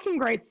fucking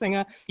great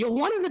singer. You're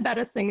one of the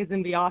better singers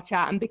in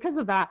VRChat, and because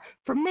of that,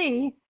 for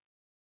me,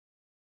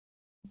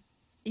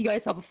 you got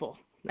yourself a 4.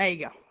 There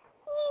you go.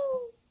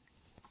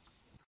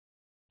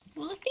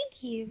 Well,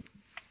 thank you.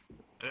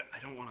 I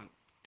don't want to.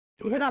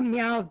 You heard that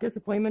meow of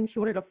disappointment? She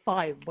wanted a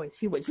 5, boy.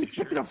 She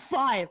expected a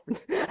 5.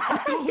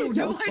 Oh,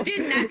 no, I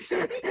didn't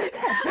actually.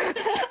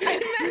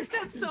 I messed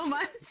up so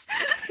much.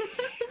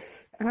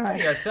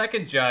 Alright, our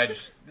second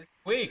judge, Miss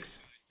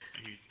Weeks.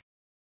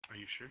 Are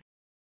you sure?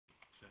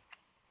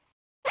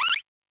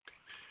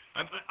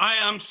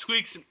 I'm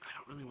Squeaks. I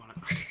don't really want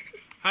to.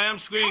 Hi, I'm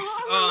Squeaks.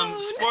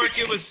 Spork,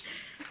 it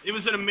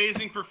was an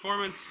amazing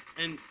performance,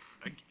 and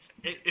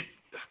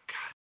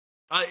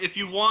if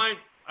you want,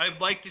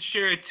 I'd like to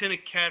share a tin of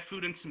cat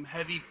food and some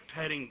heavy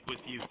petting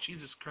with you.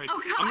 Jesus Christ. Oh,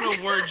 God. I'm going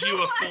to award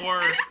you a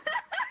 4.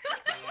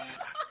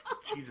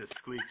 Jesus,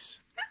 Squeaks.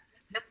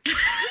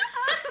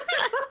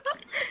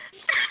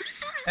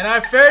 And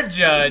our third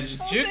judge,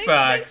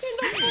 Jukebox.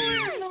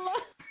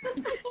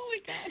 Oh my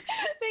god.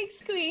 Thanks,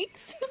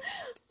 Squeaks.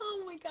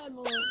 Oh my god,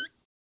 Malone.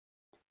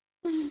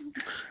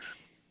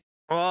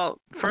 Well,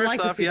 first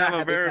off, you have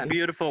a very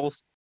beautiful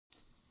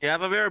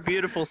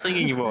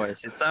singing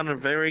voice. It sounded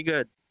very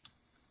good.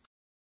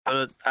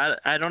 But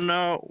I don't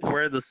know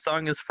where the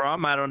song is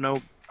from. I don't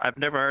know. I've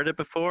never heard it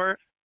before,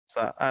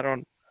 so I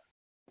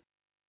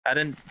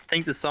didn't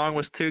think the song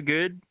was too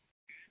good.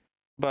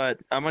 But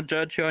I'm gonna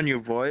judge you on your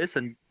voice,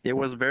 and it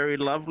was very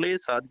lovely,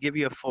 so I'd give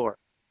you a 4.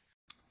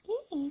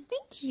 Hey,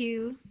 thank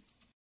you.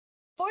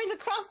 4s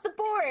across the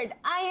board.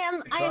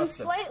 I am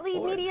slightly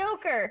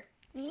mediocre.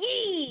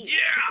 Yee!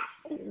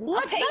 Yeah!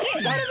 What? That's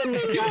better than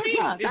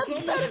mediocre. That's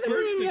better than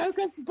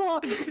mediocre,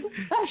 Spork.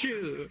 That's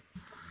true.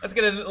 Let's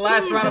get a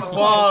last round of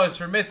applause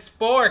for Miss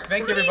Spork.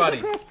 Thank you, everybody.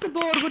 3s across the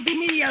board would be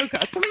mediocre.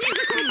 3s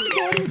across the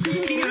board would be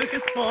mediocre,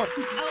 Spork.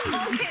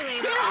 Oh, okay,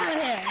 lady. Get out of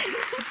here!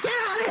 Get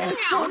out of here,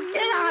 Spork!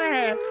 Get out of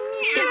here!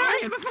 Get out of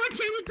here before I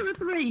change it to a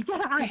 3!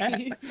 Get out of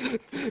here!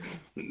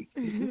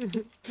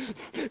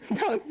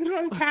 Don't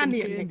throw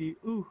candy at me.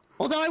 Ooh.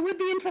 Although I would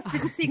be interested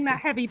in seeing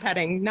that heavy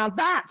petting. Now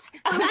that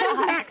is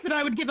an act that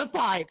I would give a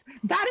 5.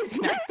 That is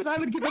an act that I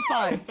would give a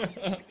 5.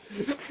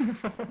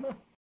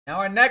 Now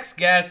our next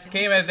guest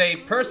came as a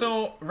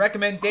personal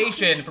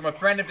recommendation from a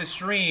friend of the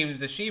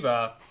streams,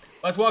 Ashiba.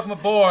 Let's welcome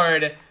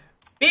aboard,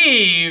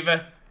 Beeve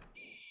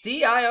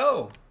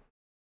DIO.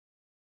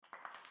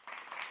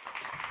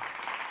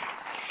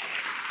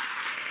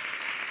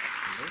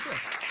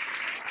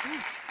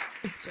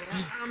 So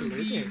I'm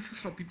Beeve,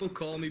 how people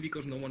call me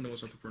because no one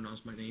knows how to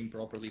pronounce my name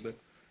properly.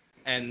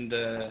 And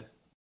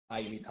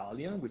I'm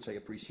Italian, which I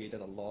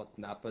appreciated a lot.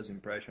 Nappa's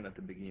impression at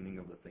the beginning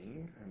of the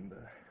thing, and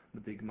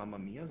the big Mamma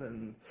Mia.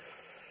 And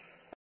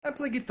I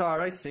play guitar,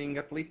 I sing,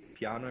 I play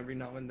piano every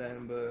now and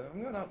then, but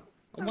I'm gonna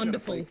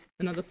Wonderful.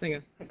 Another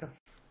singer.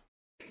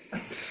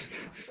 Let's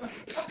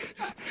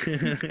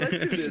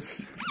do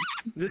this.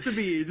 Just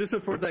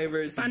for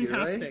diversity,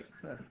 Fantastic.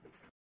 Right?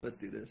 Let's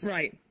do this.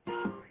 Right.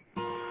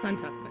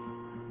 Fantastic.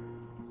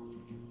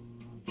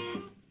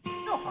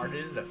 You know how hard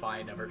it is to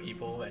find other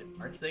people that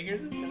aren't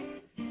singers and stuff?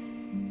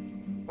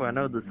 Well, I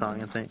know the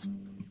song, I think.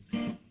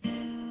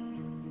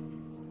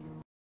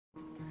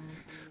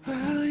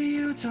 Well,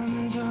 you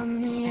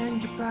done me and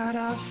you're bad,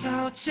 I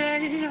felt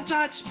it. I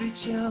tried to be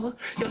chill,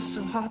 you're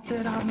so hot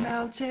that I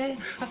melted.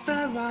 I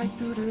fell right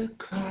through the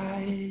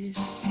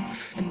cracks,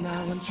 and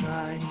now I'm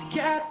trying to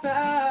get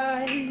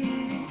back.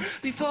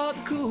 Before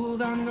the cool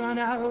down run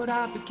out,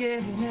 I'll be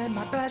giving it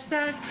my best.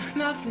 There's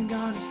nothing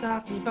gonna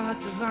stop me but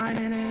divine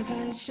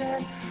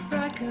intervention.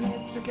 Reckon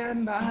it's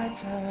again my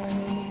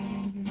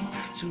time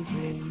to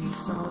bring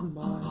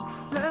someone,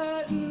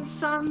 learn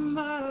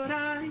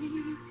somebody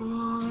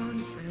for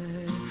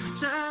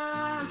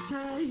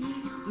hesitate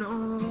no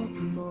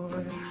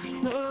more,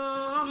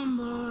 no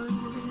more.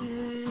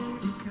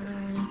 You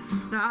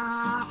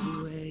cannot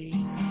wait.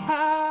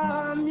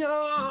 I'm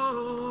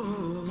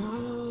yours.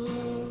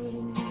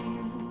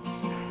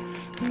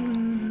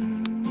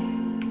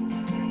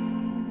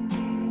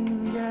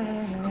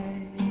 Yeah.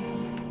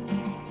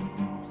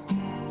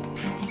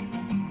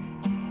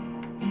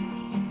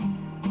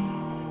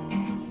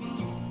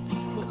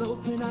 Well,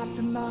 open up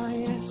your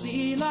mind and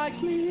see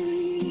like me.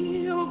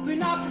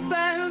 Open up your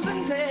bands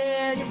and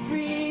tell you're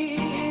free.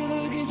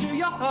 Look into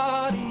your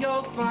heart and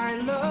you'll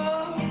find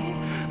love,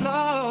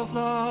 love,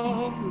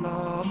 love,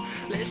 love.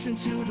 Listen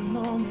to the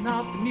moment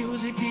of the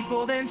music,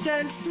 people then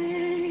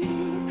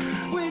sing.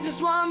 We're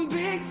just one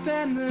big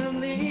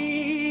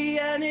family,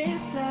 and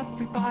it's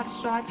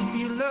everybody's right to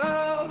feel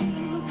love,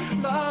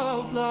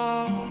 love,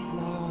 love,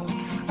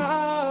 love,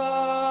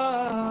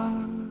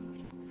 love.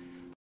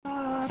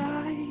 But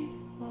I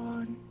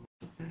want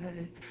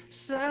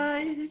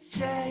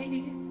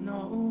say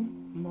no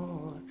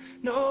more,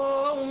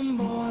 no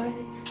more.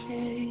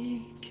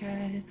 He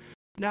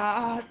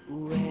cannot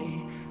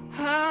wait.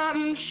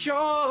 I'm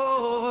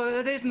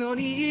sure there's no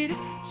need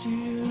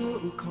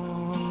to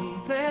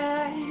complicate.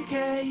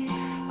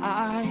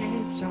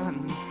 I'm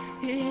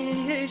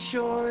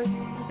sure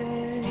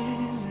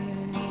there's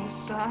a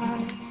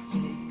side.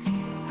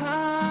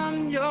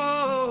 I'm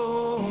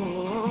yours.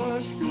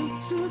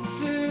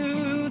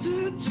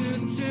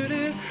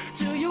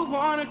 Do you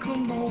wanna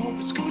come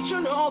over? Scooch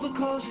on over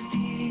close it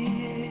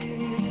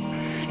dear,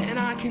 and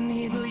I can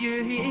needle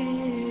your ear.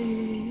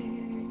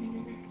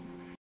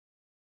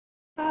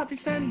 I'll be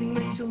standing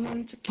way too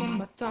long to keep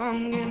my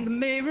tongue in the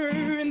mirror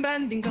and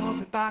bending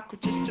over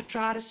backward just to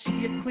try to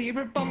see it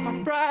clearer. But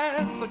my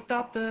breath fucked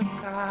up the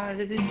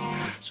guys,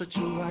 so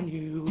to a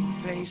new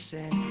face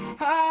and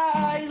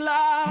I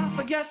laugh.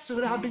 I guess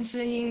what I've been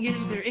saying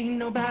is there ain't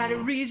no better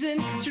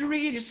reason to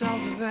read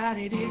yourself the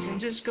vanities and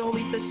just go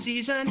with the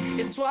season.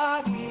 It's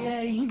what we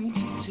aim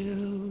to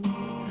do.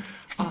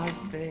 Our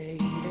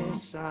fate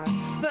is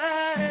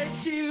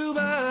that's you,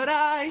 but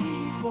I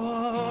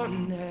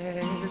won't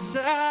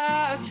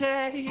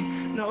hesitate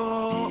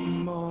no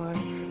more,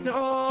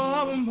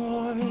 no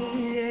more.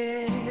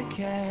 It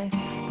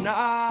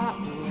cannot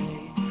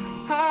wait.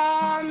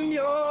 I'm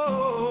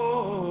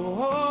yours.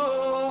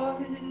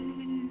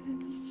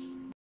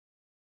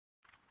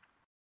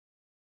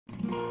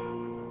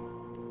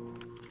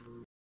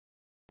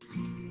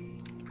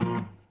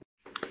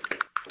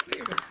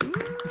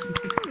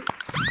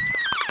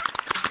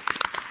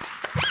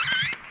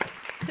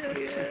 Hell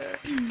yeah.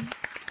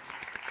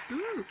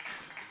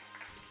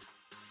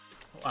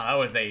 Wow, that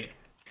was a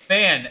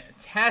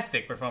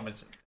fantastic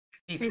performance.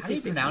 Beef, how do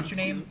you pronounce your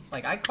name?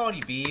 Like, I called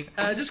you Beef.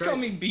 Just call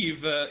me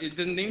Beef.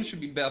 The name should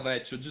be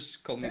Bev, so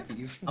just call me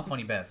Beef. I'll call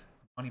you Bev.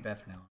 I'll call you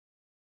Bev for now.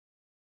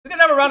 We're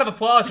gonna have a round of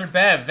applause for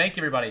Bev. Thank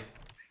you, everybody.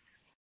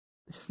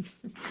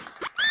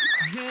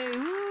 Hey,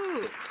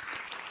 ooh.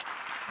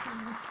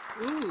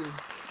 Ooh.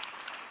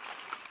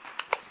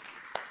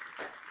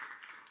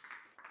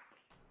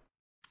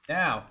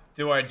 Now,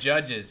 to our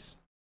judges.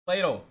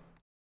 Ladle.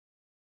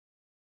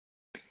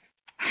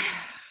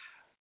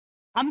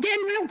 I'm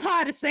getting real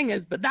tired of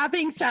singers, but that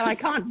being said, I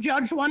can't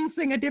judge one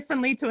singer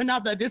differently to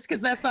another just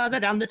because they're further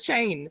down the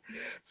chain.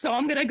 So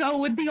I'm going to go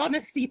with the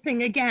honesty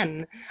thing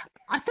again.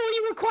 I thought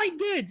you were quite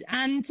good,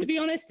 and to be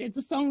honest, it's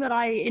a song that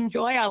I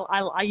enjoy.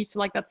 I used to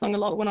like that song a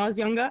lot when I was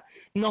younger.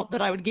 Not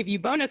that I would give you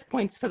bonus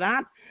points for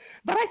that,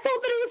 but I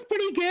thought that it was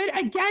pretty good.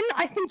 Again,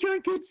 I think you're a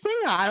good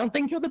singer. I don't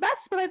think you're the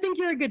best, but I think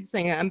you're a good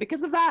singer, and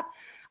because of that,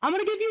 I'm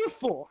going to give you a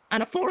 4,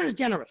 and a 4 is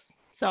generous.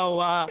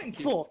 So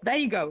 4, there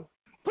you go.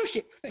 Push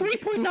it.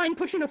 3.9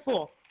 pushing a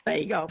 4. There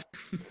you go.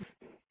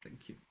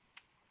 Thank you.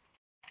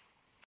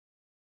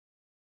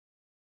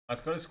 Let's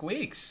go to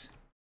Squeaks.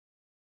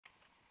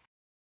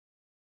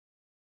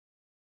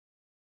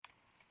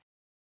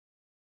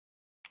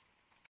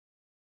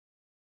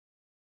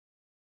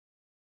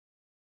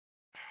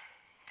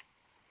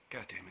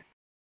 God damn it.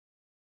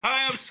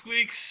 Hi, I'm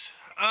Squeaks.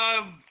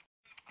 I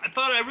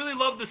thought I really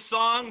loved the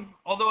song,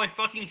 although I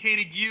fucking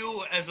hated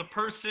you as a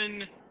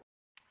person.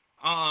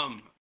 I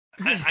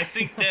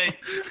think that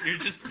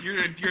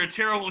you're a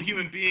terrible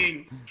human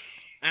being,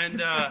 and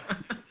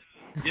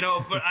you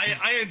know. But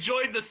I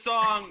enjoyed the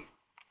song,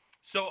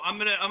 so I'm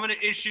gonna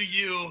issue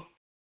you,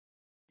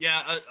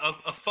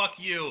 a fuck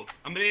you.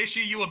 I'm gonna issue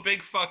you a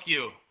big fuck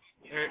you.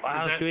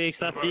 Wow, Squeaks,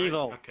 that's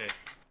evil. Okay.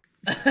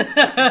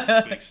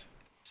 Squeaks,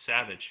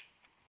 savage.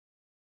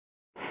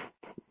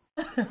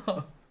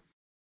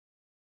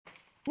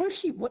 What is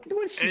she? What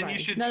is she? And writing?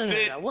 you should no.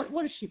 fit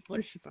What is she? What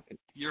is she fucking?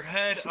 Your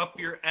head up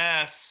your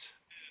ass.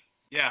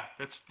 Yeah,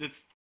 that's.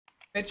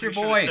 It's your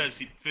sure voice. It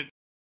says you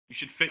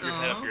should fit your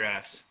head up your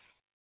ass.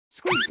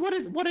 Squeaks, what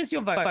is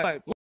your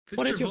vote?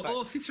 What is your vote?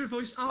 Oh, fits your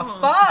voice. A Oh.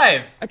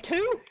 5. A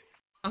 2?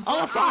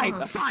 Oh, a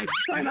 5. A 5.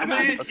 Sorry, my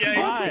bad.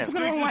 Yeah,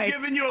 Squeaks is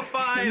giving you a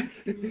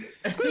 5.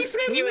 Squeaks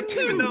gave you a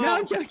 2. No,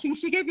 I'm joking.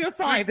 She gave you a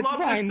 5. It's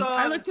fine.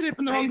 I looked at it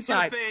from the wrong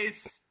side. Your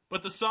face,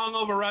 but the song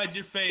overrides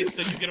your face,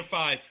 so you get a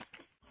 5.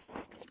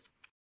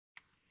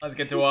 Let's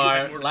get to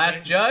our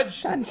last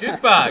judge,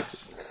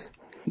 Jukebox.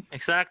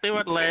 Exactly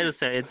what Leila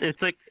said.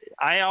 It's like,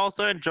 I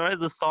also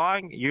enjoyed the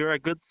song. You're a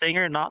good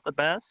singer, not the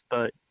best,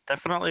 but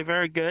definitely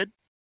very good.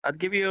 I'd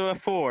give you a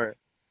 4.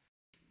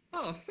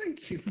 Oh,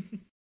 thank you.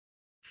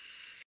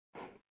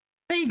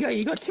 There you go.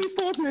 You got 2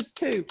 4s and a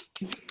 2.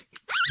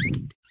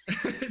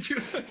 2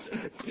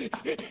 4s.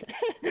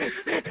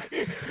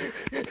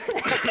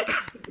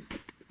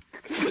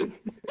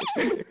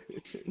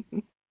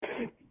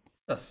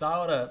 A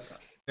solid.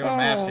 Doing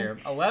maths here.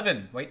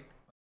 11. Wait.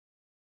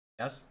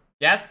 Yes.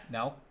 Yes.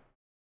 No.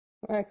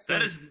 Excellent.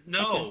 That is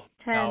no.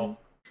 10. No.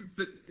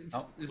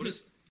 No. What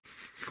is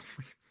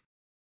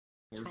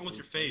what's wrong with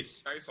your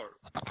face? Are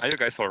you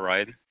guys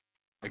alright?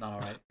 Not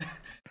alright.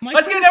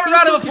 Let's give another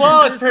round of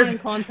applause for Ben.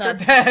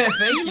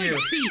 Thank you.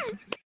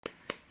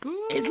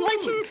 Is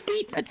like your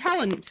feet a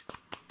talent?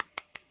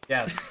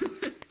 Yes.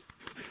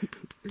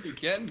 You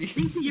can be.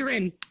 Cece, you're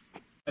in.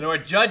 And our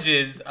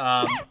judges,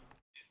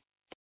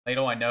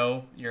 Ladle, I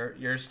know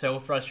you're so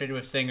frustrated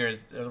with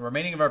singers. The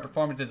remaining of our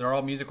performances are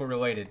all musical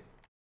related.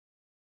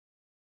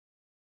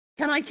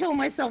 Can I kill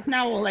myself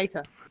now or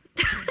later?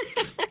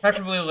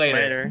 Preferably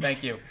later.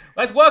 Thank you.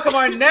 Let's welcome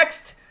our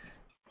next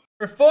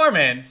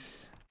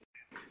performance.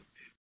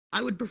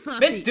 I would prefer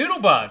Miss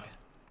Doodlebug.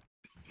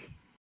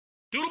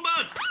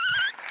 Doodlebug.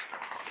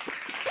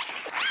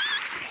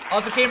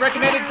 Also came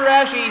recommended for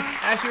Ashy.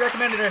 Ashy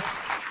recommended her.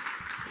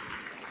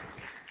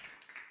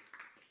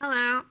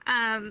 Hello,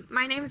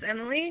 my name is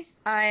Emily.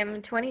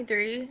 I'm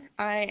 23.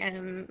 I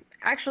am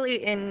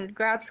actually in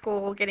grad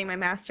school getting my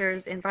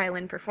master's in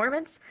violin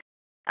performance.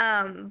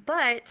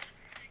 But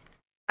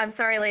I'm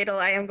sorry, Ladle,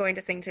 I am going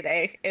to sing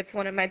today. It's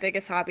one of my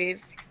biggest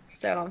hobbies,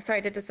 so I'm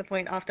sorry to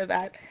disappoint off the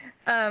bat.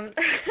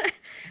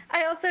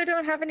 I also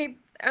don't have any...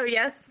 Oh,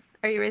 yes?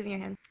 Are you raising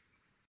your hand?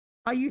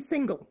 Are you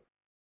single?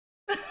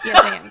 Yes,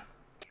 I am.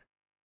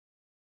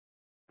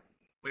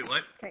 Wait,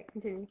 what? Okay,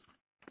 continue.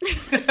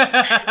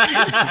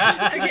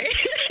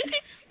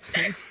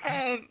 Okay.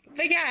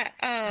 But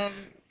yeah,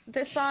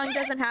 this song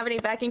doesn't have any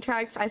backing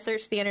tracks. I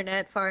searched the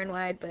internet far and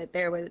wide, but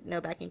there was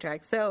no backing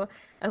tracks, so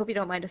I hope you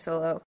don't mind a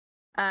solo.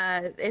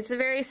 It's a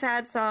very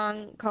sad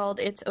song called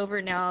It's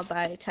Over Now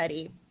by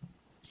Teddy,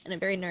 and I'm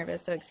very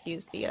nervous, so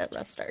excuse the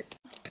rough start.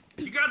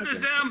 You got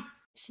this, Em!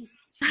 She's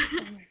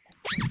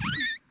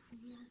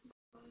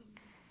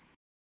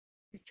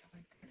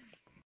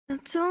I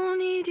don't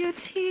need your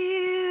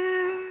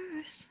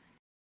tears.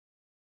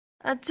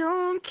 I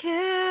don't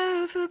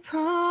care for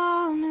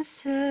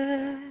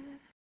promises.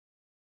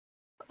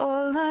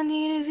 All I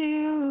need is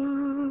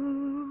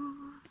you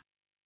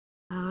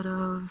out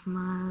of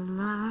my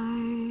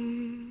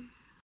life.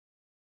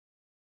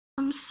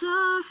 I'm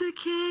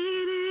suffocating.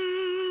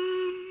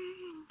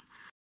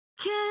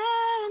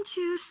 Can't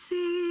you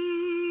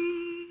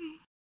see?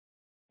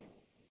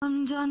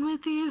 I'm done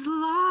with these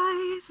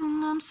lies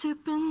and I'm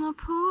sipping the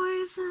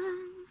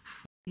poison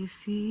you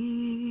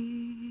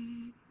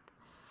feed.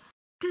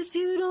 'Cause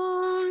you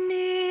don't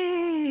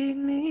need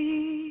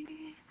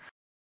me,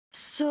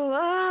 so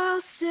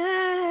I'll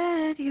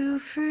set you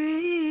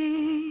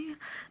free.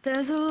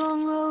 There's a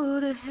long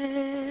road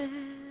ahead,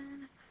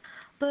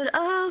 but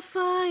I'll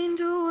find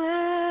a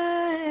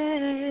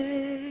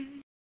way.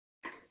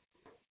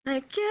 I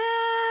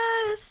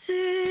guess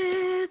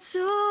it's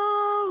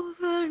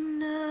over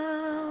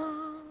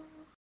now.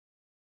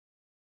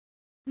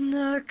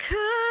 The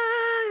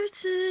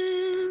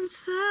curtains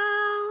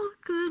fell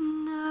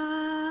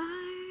goodnight.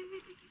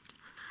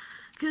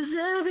 'Cause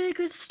every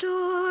good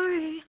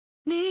story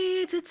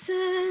needs its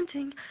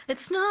ending.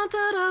 It's not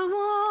that I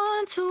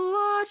want to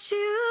watch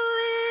you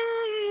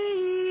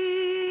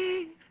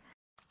leave,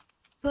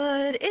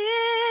 but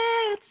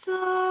it's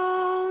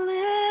all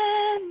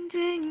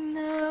ending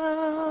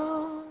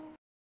now.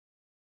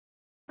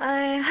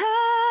 I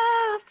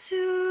have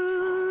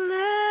to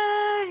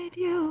let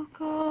you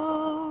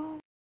go.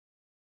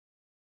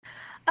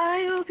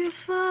 I hope you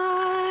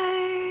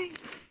find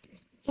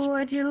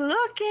what you're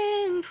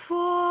looking for.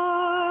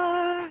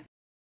 I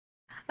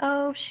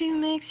hope she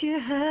makes you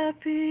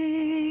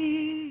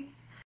happy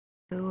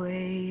the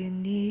way you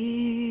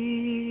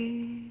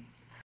need.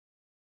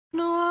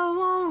 No, I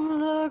won't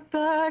look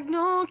back,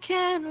 no,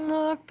 can't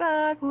look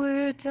back,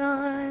 we're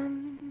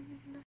done.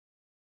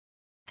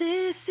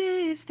 This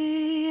is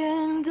the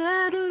end,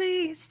 at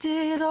least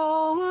it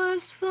all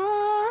was fun.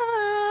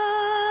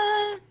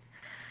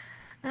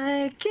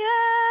 I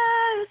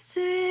guess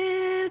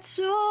it's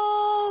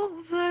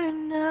over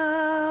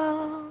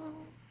now.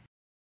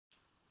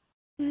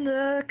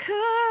 The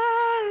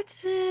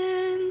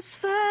curtains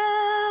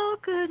fell,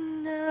 good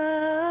night.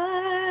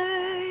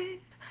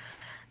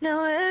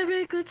 Now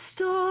every good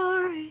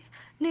story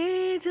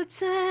needs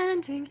its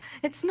ending.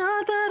 It's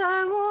not that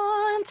I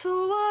want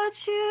to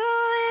watch you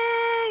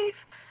leave,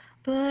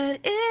 but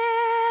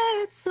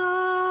it's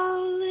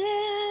all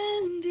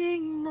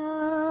ending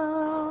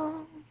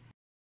now.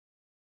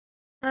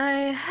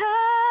 I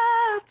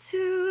have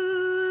to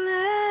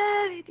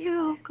let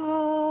you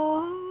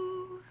go.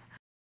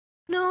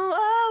 No,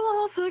 I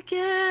won't forget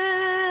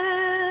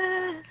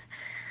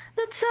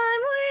the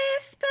time we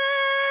spent.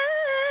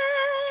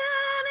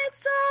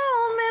 It's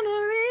all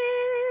memories.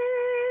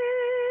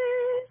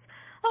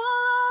 I'll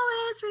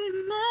always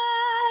remember.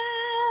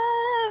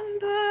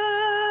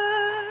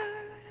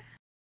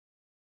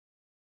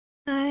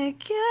 I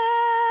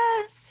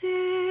guess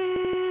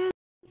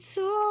it's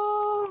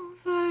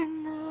over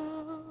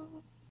now.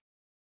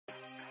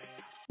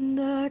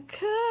 The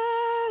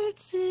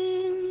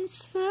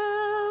curtains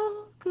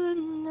fell, good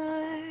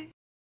night.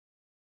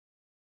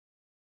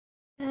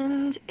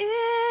 And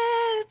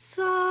it's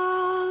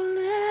all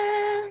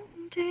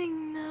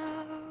ending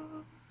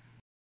now.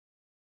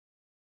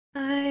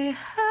 I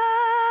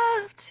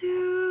have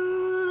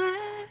to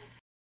let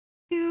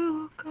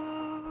you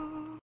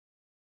go.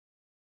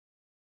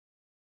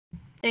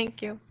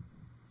 Thank you.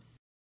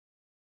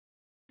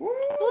 Yeah,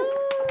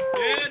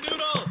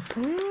 Doodle!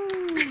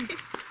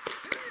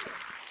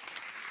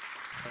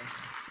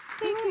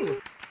 Thank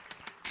you.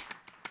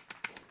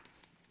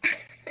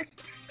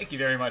 Thank you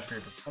very much for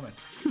your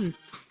performance. We're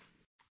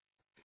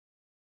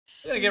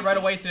gonna get right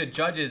away to the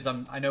judges.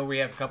 I know we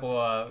have a couple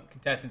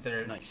contestants that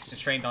are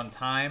constrained on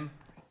time.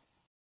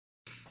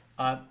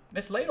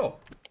 Miss Ladle.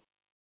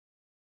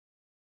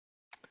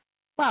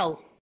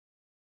 Well,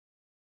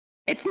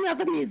 it's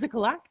another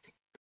musical act,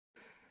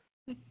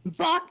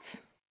 but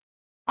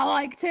I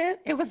liked it.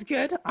 It was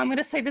good. I'm going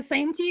to say the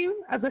same to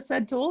you as I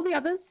said to all the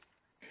others.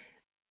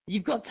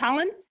 You've got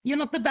talent. You're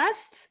not the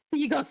best, but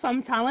you got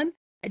some talent.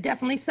 It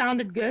definitely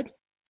sounded good.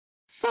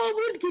 So I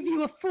would give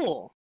you a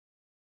 4.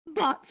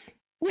 But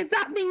with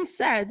that being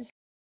said,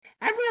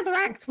 every other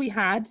act we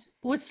had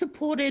was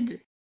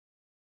supported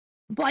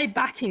by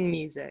backing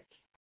music.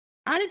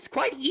 And it's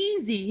quite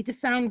easy to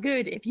sound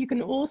good if you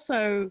can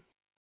also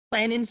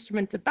play an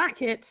instrument to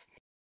back it.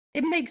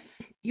 It makes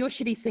your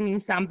shitty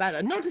singing sound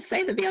better. Not to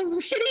say that the others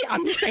were shitty.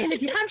 I'm just saying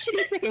if you have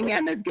shitty singing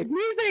and there's good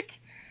music,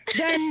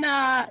 then,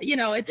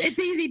 it's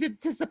easy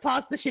to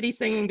surpass the shitty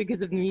singing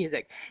because of the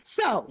music.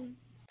 So,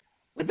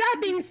 with that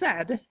being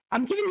said,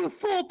 I'm giving you a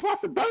 4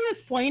 plus a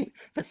bonus point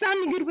for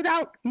sounding good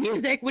without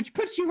music, which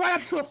puts you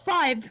right up to a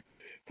 5.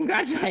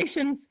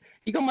 Congratulations.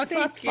 You got my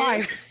first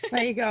 5.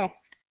 There you go.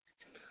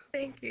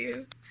 Thank you.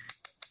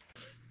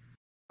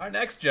 Our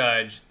next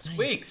judge,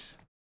 Squeaks.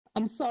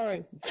 I'm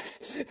sorry.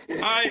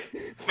 Hi,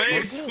 my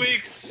name's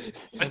Squeaks.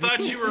 I thought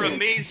you were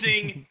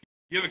amazing.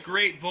 You have a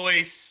great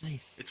voice.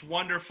 Nice. It's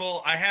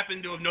wonderful. I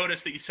happen to have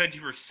noticed that you said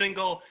you were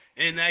single.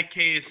 In that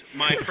case,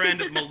 my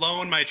friend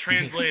Malone, my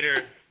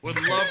translator, would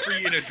love for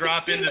you to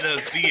drop into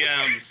those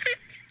DMs.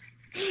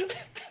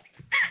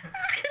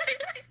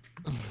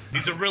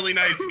 He's a really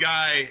nice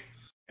guy,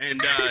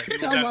 and he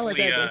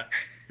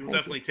will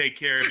definitely take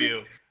care of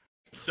you.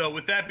 So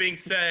with that being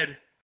said,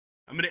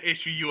 I'm going to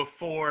issue you a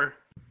 4.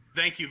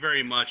 Thank you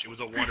very much. It was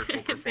a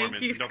wonderful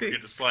performance. And don't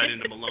forget to slide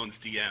into Malone's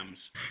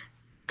DMs.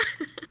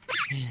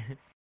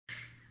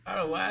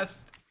 Our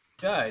last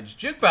judge,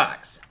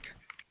 Jukebox.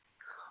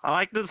 I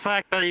like the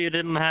fact that you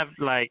didn't have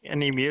like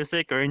any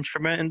music or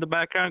instrument in the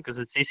background because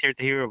it's easier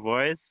to hear your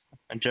voice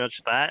and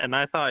judge that. And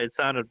I thought it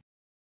sounded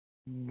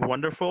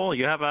wonderful.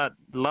 You have a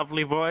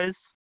lovely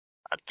voice.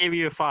 I'd give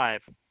you a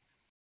 5.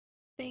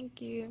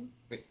 Thank you.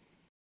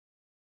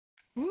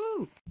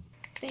 Woo!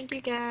 Thank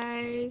you,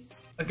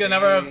 guys. Let's get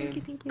another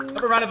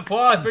round of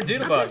applause for I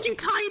Doodlebug. thought you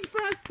tied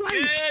first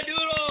place. Yeah,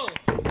 Doodle!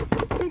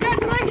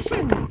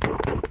 Congratulations!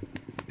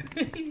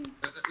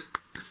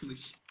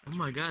 Oh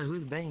my god,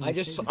 who's banging? I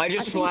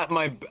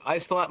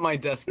slapped my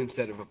desk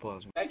instead of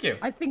applauding. Thank you.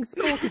 I think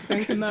Squawk is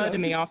going to murder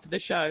me after the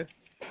show.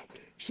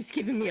 She's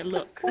giving me a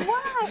look. What?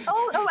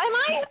 Oh, am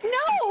I?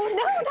 No,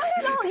 not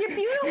at all. You're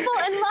beautiful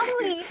and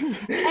lovely,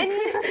 and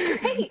you're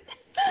great.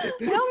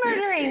 No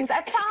murderings,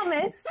 I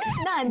promise.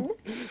 None.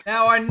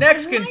 Now our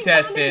next In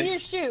contestant, your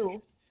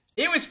shoe.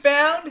 it was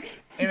found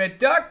in the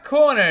dark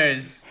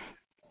corners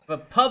of a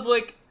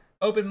public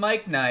open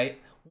mic night.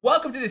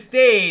 Welcome to the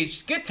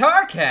stage,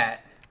 GuitarCat.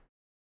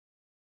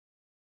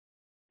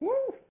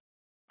 Woo!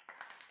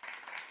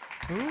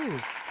 Ooh.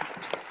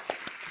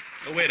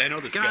 Oh wait, I know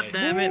this God guy.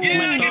 damn it, Yeah,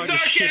 my dog Guitar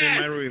is shit in Cat!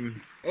 my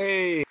room.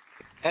 Hey,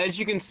 as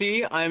you can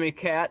see, I'm a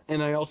cat,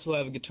 and I also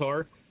have a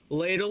guitar.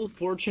 Ladle,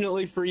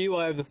 fortunately for you,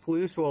 I have the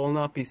flu, so I will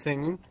not be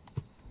singing.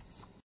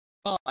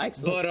 Oh,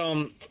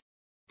 excellent.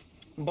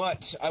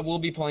 But I will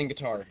be playing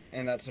guitar,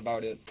 and that's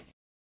about it.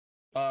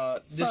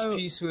 This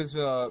piece was,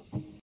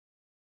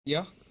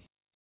 yeah?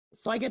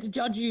 So I get to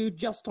judge you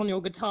just on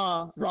your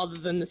guitar rather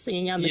than the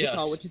singing and the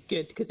guitar, which is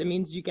good, because it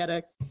means you get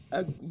a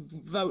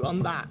vote on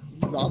that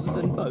rather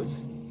than both.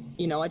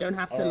 You know, I don't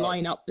have to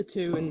line up the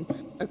two and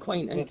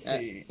acquaint and, Let's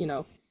see. you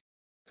know.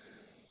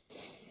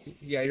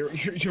 Yeah, you're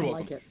welcome. I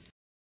like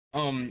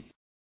it.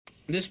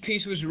 This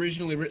piece was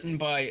originally written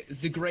by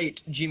the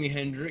great Jimi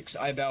Hendrix.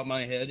 I bow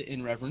my head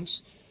in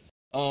reverence.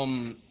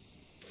 And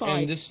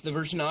the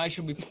version I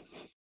shall be...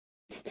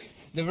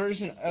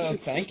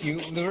 thank you.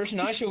 The version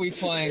I shall be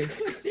playing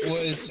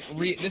was...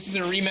 this is a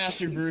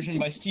remastered version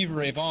by Stevie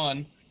Ray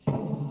Vaughan.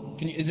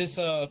 Is this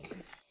loud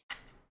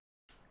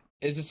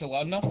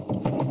enough?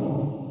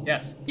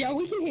 Yes. Yeah,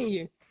 we can hear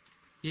you.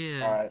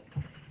 Yeah. Alright.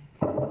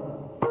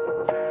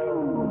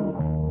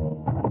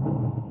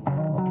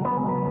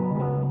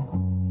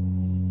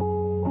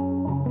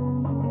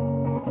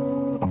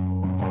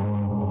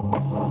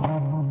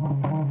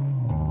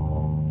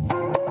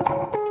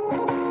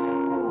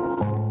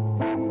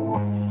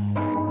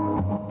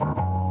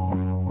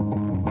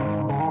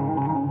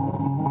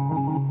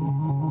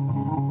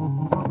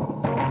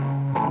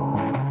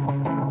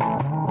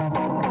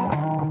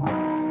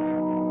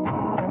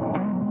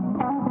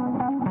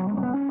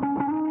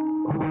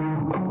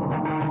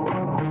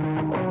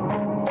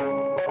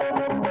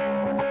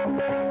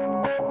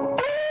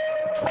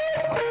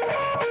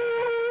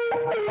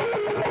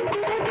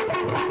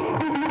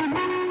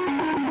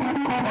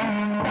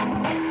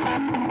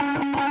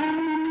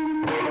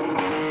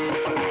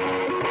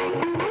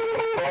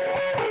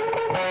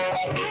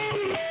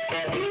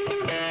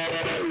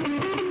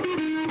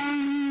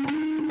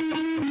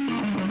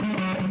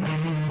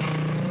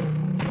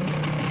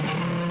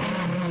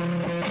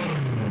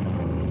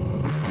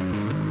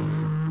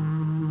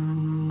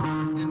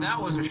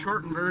 A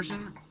shortened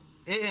version.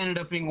 It ended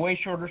up being way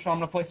shorter, so I'm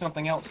gonna play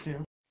something else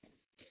too.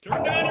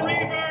 Turn down the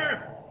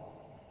reverb!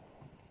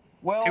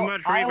 Well, Too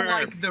much I reverb.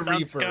 like the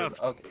Sounds reverb. scuffed.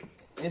 Okay.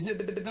 Is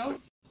it though?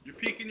 You're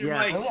peeking your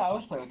Yes. mic. Oh, yeah, I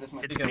always play with this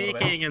mic. It's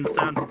peaking and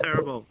sounds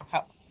terrible.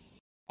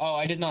 Oh,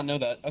 I did not know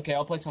that. Okay,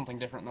 I'll play something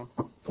different then.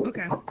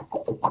 Okay.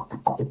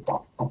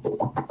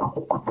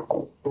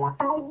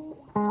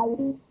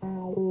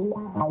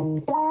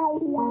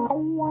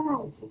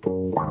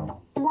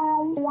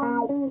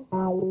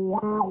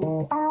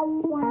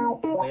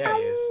 Yeah,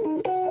 he is.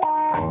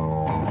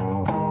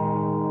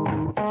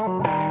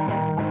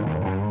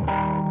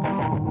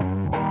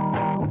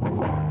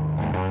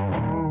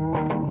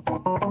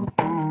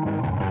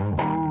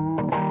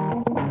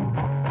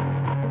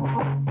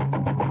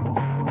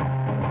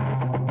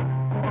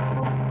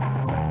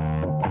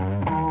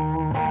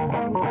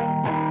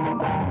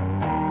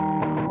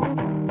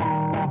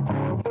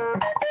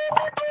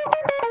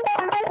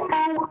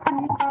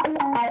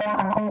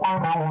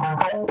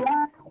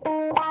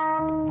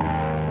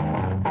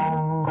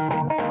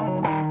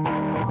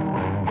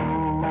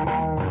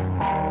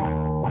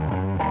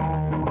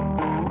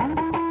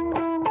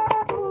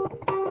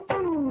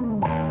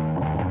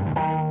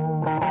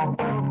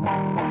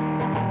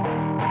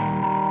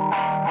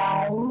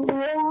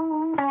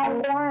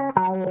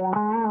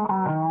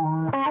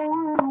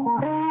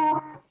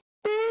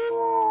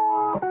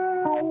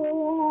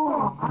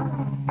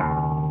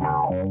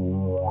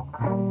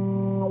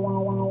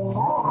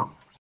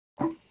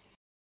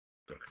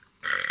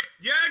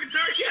 Yeah,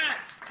 Guitar Cat!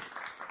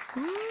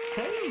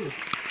 Hey.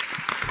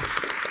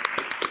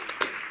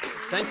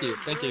 Thank you.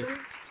 Thank you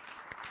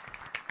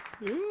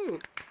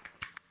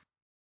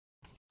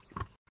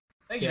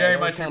Yeah, very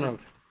that was much. kind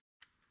of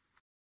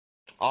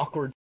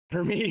awkward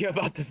for me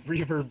about the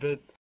reverb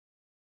bit.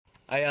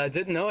 I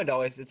didn't know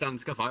it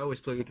sounds scuff. I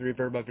always play with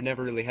reverb. I've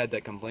never really had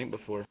that complaint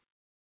before.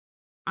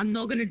 I'm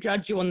not gonna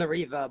judge you on the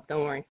reverb,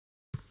 don't worry.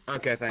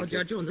 Okay, thank I'll you.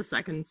 judge you on the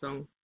second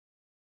song.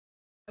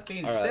 That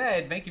being All right.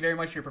 said, thank you very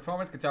much for your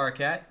performance,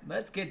 GuitarCat.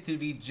 Let's get to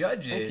the Thank you.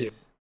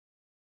 judges.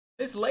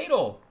 It's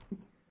Ladle.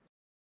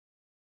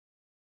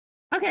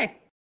 Okay,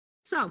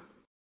 so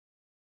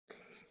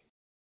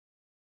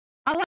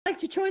I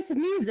liked your choice of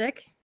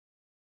music,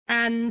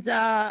 and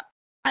I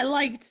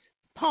liked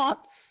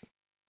parts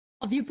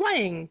of you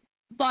playing,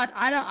 but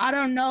I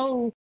don't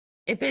know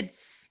if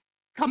it's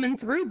coming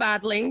through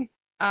badly.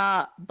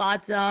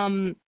 But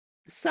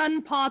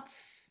certain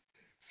parts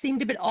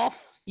seemed a bit off.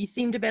 You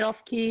seemed a bit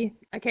off key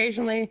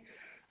occasionally.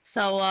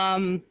 So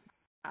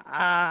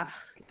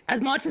as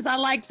much as I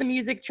liked the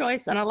music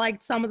choice and I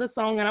liked some of the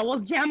song, and I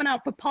was jamming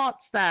out for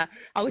parts there.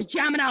 I was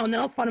jamming out, and then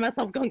I was finding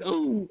myself going,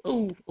 oh,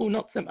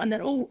 not some, and then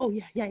oh,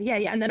 yeah,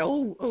 and then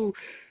oh.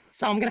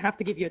 So I'm gonna have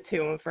to give you a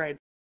 2, I'm afraid.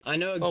 I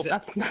know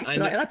exactly.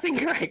 That's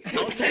incorrect.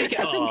 I'll take it.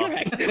 That's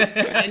incorrect.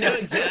 I know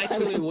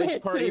exactly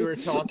which part you were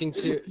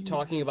too.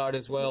 talking about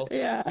as well.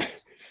 Yeah.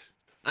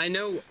 I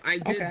know I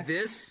did Okay.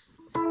 this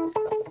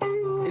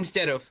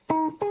instead of.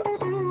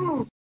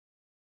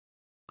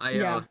 I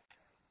Yeah.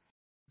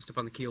 messed up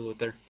on the key a little bit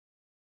there.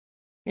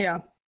 Yeah.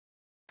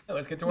 Okay,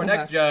 let's get to our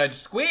next judge,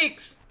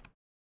 Squeaks.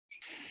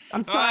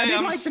 I'm sorry, I did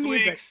I'm like the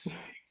music. Squeaks.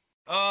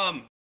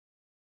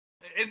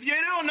 If you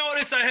don't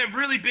notice, I have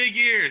really big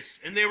ears,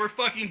 and they were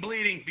fucking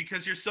bleeding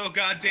because you're so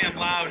goddamn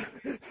loud.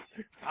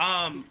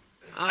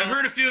 I've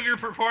heard a few of your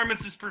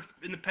performances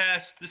in the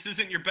past. This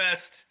isn't your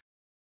best.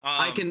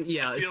 I feel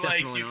it's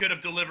like you could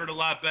have delivered a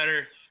lot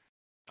better.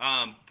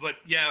 But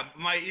yeah,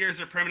 my ears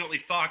are permanently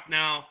fucked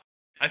now.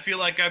 I feel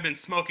like I've been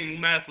smoking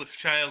meth with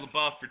Shia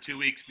LaBeouf for 2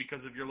 weeks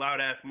because of your loud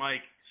ass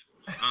mic.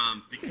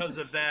 Because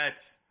of that,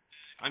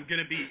 I'm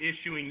gonna be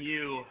issuing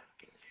you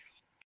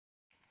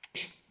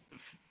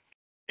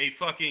a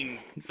fucking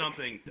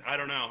something. I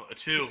don't know. A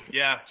 2.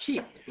 Yeah.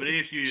 I'm gonna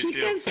issue you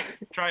a 2.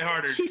 Try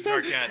harder,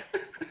 GuitarCat.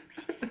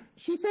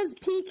 She says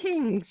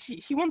Peking.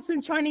 She wants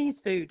some Chinese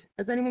food.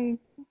 Has anyone?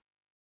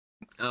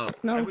 Oh.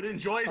 No. I would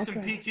enjoy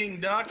some Peking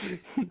duck.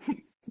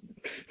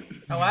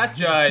 Our last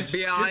judge.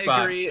 Yeah, I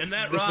Jukebox. agree. And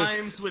that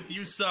rhymes with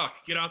 "you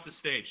suck." Get off the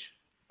stage.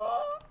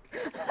 Oh,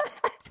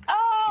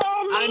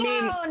 I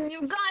mean, Malone,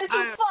 you've gone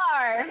too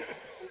far.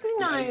 Be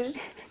nice.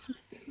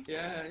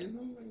 Yeah, he's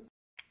not.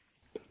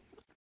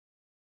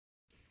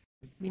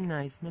 Be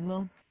nice,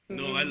 Malone.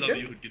 No, I love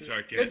you,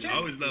 GuitarCat. I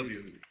always love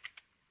you.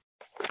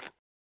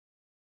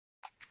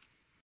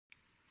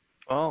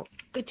 Well,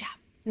 Good job.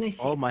 Nice.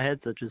 oh, my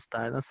headset just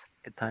died. That's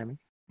good timing.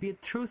 Be a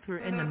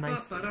truther and a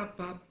nice.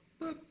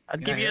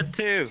 I'd give you a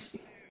 2.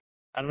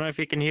 I don't know if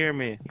you can hear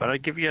me, but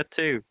I'd give you a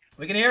 2.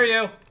 We can hear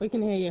you. We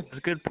can hear you. It's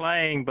good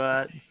playing,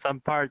 but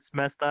some parts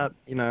messed up.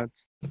 You know,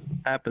 it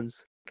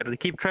happens. Gotta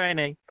keep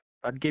training.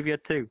 I'd give you a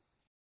 2.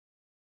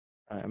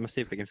 Alright, I'm gonna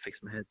see if I can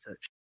fix my headset.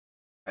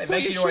 Right, So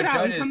thank you you to our should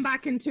out and judges. come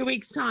back in 2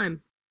 weeks'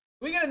 time.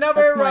 We get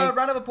another That's my-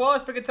 round of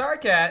applause for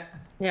GuitarCat.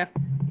 Yeah.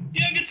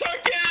 Yeah,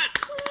 GuitarCat!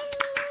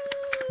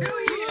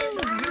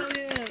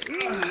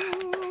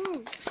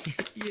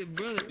 Yeah,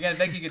 brother. Yeah,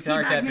 thank you,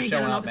 Teabag GuitarCat, me for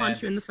showing again, I'll up, man.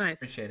 punch you in the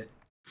face. Appreciate it.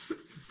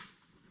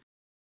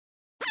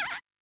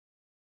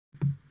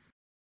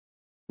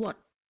 What?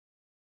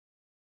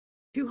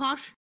 Too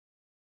harsh?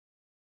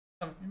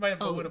 You might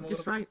have Oh, booed him a just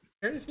little right. bit.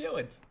 Here's his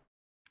feelings.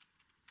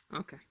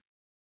 Okay.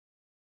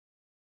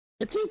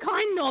 You're too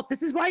kind, North.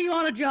 This is why you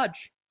aren't a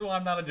judge. Well,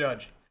 I'm not a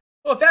judge.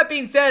 Well, with that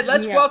being said,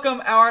 let's Yeah.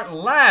 welcome our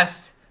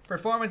last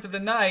performance of the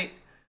night,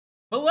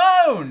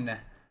 Malone.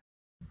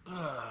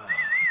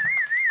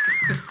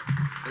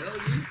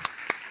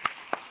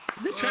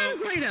 The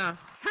translator.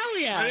 Hell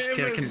yeah. My name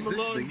Yeah, is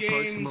consistently Malone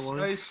post Games. Malone.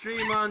 I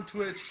stream on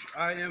Twitch.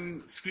 I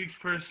am Squeak's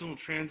personal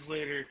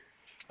translator.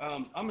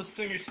 I'm a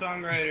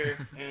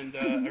singer-songwriter, and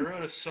I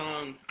wrote a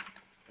song.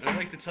 And I'd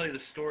like to tell you the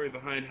story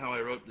behind how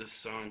I wrote this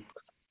song.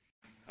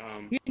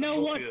 You know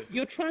hope what? you-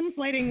 Your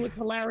translating was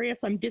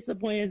hilarious. I'm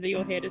disappointed that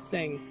you're here to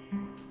sing.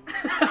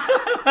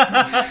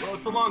 Well,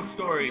 it's a long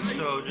story,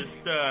 so just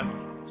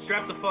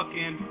strap the fuck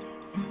in.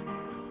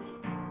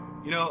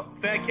 You know,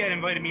 Fat Cat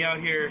invited me out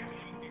here,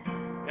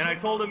 and I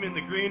told him in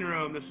the green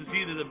room this is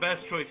either the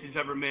best choice he's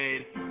ever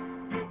made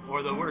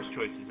or the worst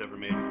choice he's ever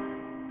made.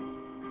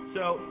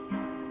 So,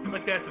 I'd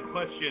like to ask a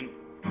question.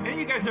 Have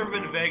you guys ever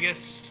been to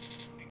Vegas?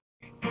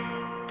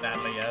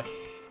 Badly, yes.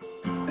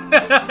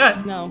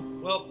 No.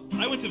 Well,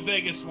 I went to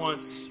Vegas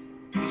once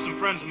with some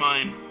friends of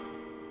mine,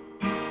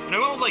 and I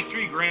went with like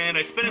 $3 grand.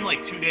 I spent it in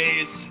like 2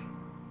 days,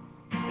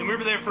 and we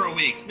were there for a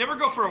week. Never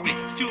go for a week;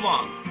 it's too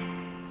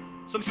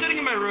long. So I'm sitting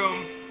in my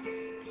room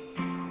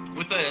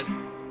with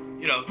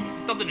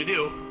nothing to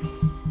do.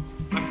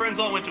 My friends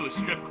all went to a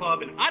strip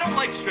club, and I don't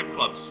like strip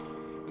clubs.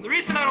 And the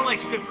reason I don't like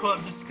strip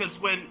clubs is because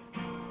when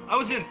I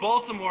was in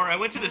Baltimore, I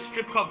went to this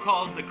strip club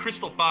called the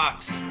Crystal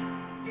Box.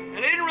 And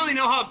I didn't really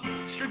know how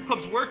strip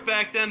clubs worked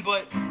back then,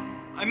 but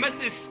I met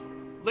this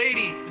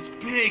lady, this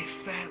big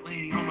fat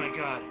lady, oh my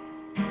god.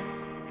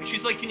 And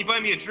she's like, "Can you buy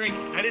me a drink?"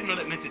 I didn't know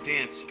that meant to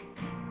dance.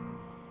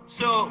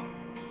 So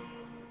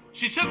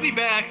she took me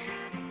back,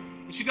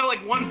 and she got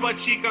like one butt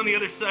cheek on the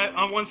other side,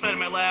 on one side of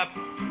my lap,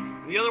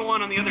 and the other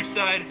one on the other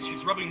side.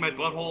 She's rubbing my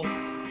butthole.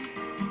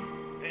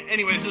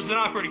 Anyways, it was an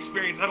awkward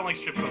experience. I don't like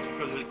strip clubs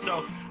because of it.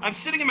 So I'm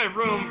sitting in my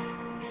room,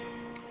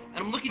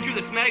 and I'm looking through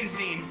this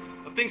magazine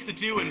of things to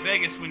do in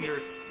Vegas when you're,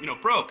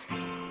 broke.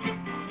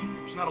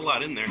 There's not a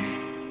lot in there.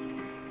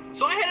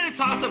 So I had a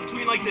toss-up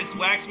between like this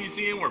wax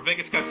museum where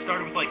Vegas got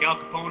started with like Al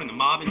Capone and the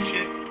mob and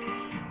shit,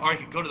 or I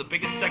could go to the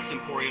biggest sex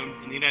emporium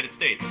in the United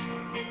States.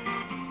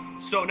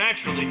 So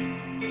naturally,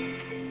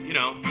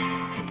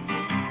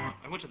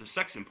 I went to the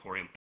sex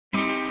emporium.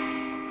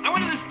 I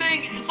went to this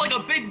thing, it's like a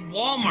big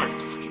Walmart,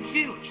 it's fucking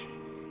huge.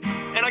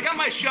 And I got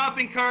my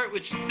shopping cart,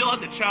 which still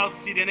had the child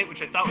seat in it,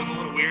 which I thought was a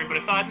little weird, but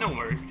I thought, no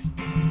worries.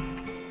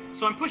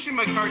 So I'm pushing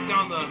my cart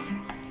down the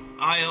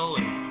aisle,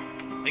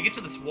 and I get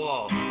to this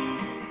wall.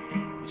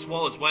 This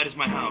wall as wide as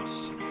my house,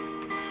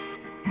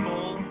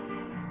 full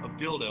of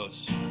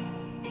dildos.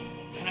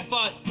 And I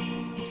thought,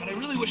 God, I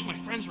really wish my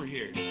friends were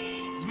here,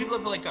 because we'd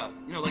live like a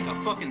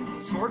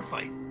fucking sword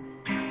fight.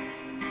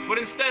 But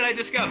instead, I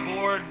just got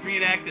bored,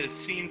 reenacted a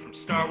scene from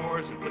Star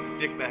Wars, and put the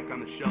dick back on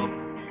the shelf.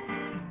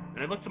 And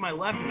and I look to my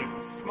left, and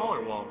there's a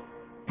smaller wall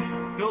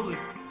filled with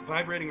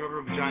vibrating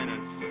rubber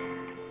vaginas.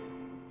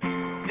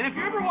 And if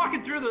you're ever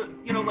walking through the,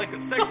 you know, like a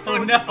sex store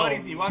with your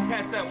buddies, and you walk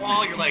past that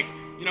wall, you're like,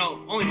 you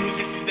know, only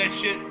losers use that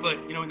shit, but,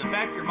 you know, in the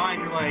back of your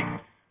mind, you're like,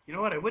 you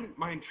know what, I wouldn't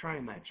mind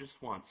trying that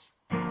just once.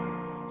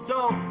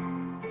 So,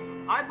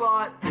 I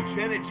bought the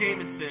Jenna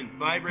Jameson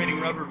vibrating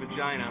rubber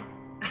vagina.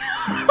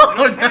 And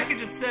on the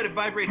package it said it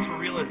vibrates for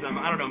realism.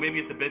 I don't know, maybe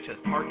if the bitch has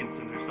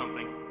Parkinson's or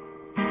something.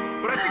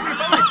 But I figured if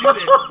I'm gonna do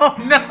this,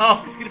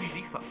 this is gonna be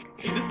the fuck.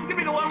 This is gonna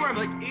be the one where I'm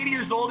like 80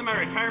 years old in my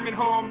retirement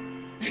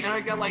home, and I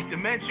got like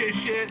dementia and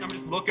shit, and I'm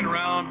just looking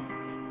around,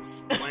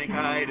 just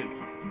blank-eyed, and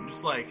I'm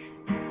just like,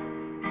 I'm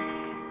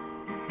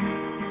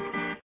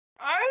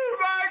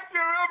back to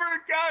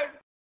rubber gun.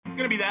 It's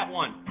gonna be that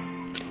one.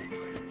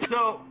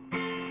 So,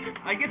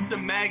 I get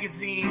some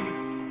magazines,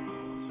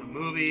 some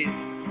movies.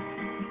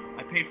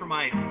 I pay for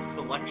my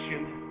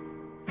selection.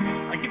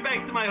 I get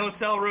back to my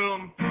hotel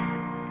room,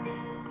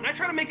 and I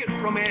try to make it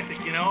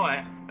romantic, you know?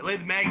 I lay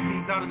the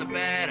magazines out on the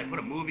bed, I put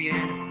a movie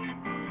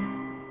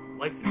in,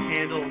 light some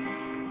candles,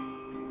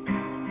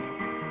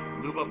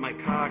 lube up my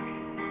cock,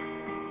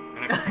 and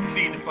I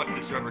proceed to fuck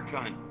this rubber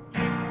cunt.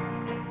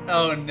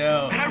 Oh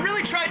no. And I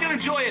really tried to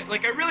enjoy it,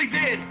 like I really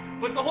did,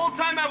 but the whole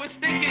time I was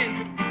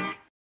thinking,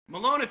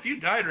 Malone, if you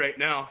died right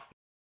now,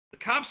 the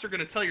cops are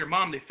gonna tell your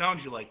mom they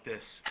found you like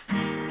this. So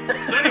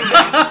anyways,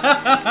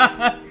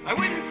 I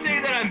wouldn't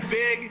say that I'm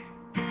big,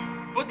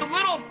 but the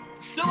little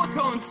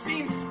silicone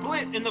seam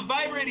split and the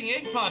vibrating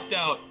egg popped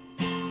out.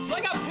 So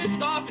I got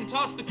pissed off and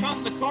tossed the cunt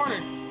in the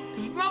corner,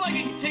 because it's not like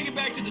I can take it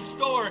back to the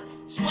store,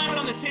 slam it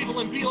on the table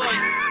and be like,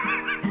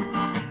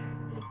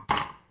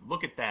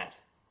 look at that.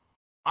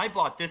 I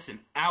bought this an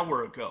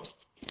hour ago.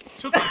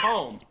 Took it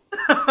home.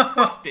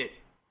 Fucked it.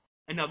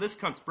 And now this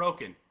cunt's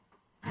broken.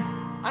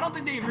 I don't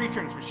think they have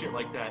returns for shit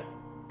like that.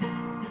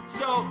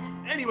 So,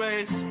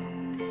 anyways,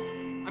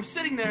 I'm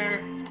sitting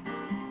there,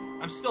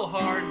 I'm still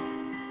hard,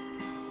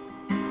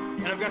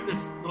 and I've got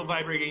this little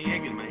vibrating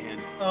egg in my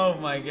hand. Oh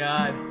my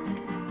god.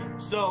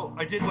 So,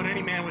 I did what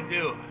any man would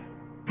do.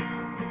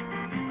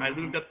 I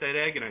lubed up that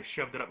egg and I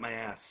shoved it up my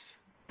ass.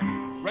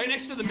 Right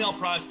next to the male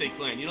prostate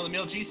gland. You know the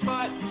male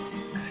G-spot?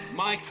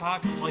 My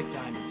cock was like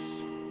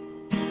diamonds.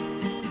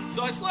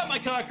 So I slapped my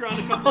cock around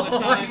a couple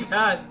of times. Oh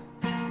my god.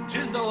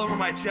 Jizzed all over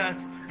my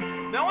chest.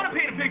 Now I want to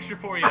paint a picture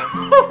for you.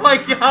 Oh my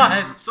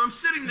god. So I'm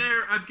sitting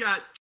there, I've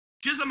got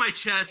jizz on my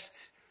chest,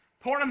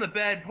 porn on the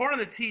bed, porn on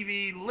the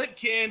TV, lit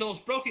candles,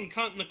 broken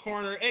cunt in the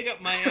corner, egg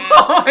up my ass.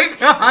 Oh my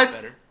god.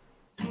 Better.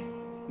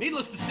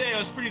 Needless to say, I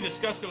was pretty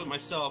disgusted with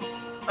myself.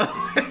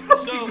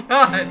 So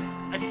god.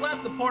 I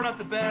slap the porn off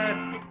the bed,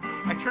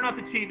 I turn off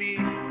the TV,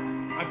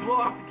 I blow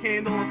off the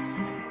candles,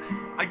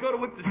 I go to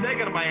whip this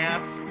egg out of my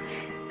ass.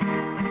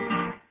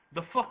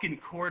 The fucking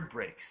cord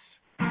breaks.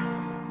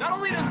 Not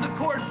only does the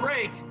cord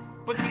break,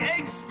 but the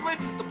egg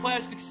splits at the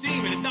plastic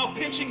seam and is now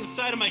pinching the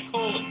side of my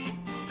colon.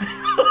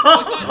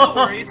 I thought, no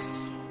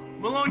worries.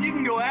 Malone, you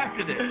can go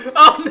after this.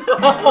 Oh no! So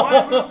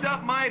I moved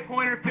up my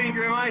pointer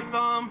finger and my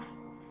thumb,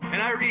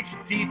 and I reached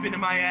deep into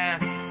my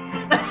ass.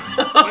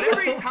 But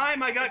every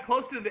time I got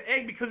close to the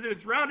egg, because of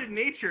its rounded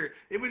nature,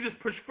 it would just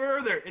push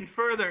further and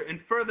further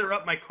and further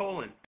up my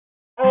colon.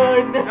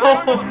 Oh no! Now,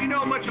 I don't know if you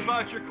know much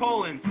about your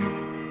colons,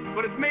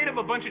 but it's made of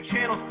a bunch of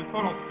channels to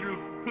funnel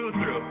poo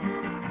through.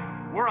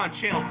 We're on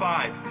channel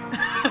 5.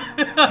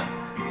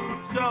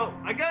 So,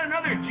 I got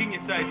another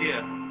genius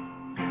idea.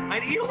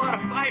 I'd eat a lot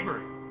of fiber,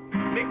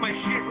 make my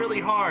shit really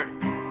hard,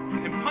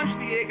 and punch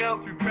the egg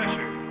out through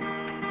pressure.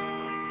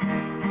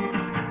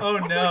 Oh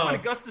Much no. like when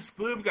Augustus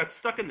Gloop got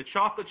stuck in the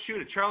chocolate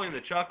chute at Charlie and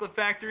the Chocolate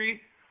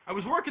Factory, I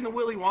was working the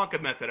Willy Wonka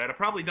method. I'd have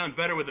probably done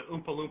better with an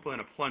Oompa Loompa and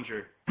a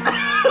plunger.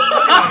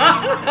 I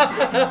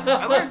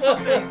learned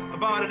something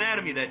about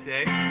anatomy that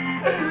day.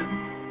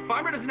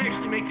 Fiber doesn't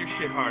actually make your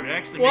shit hard. It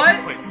actually makes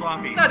it quite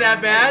sloppy. It's not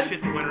that bad.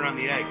 Shit that went around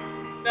the egg.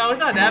 No, it's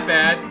not that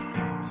bad.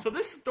 So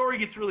this story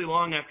gets really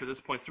long after this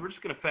point, so we're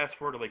just going to fast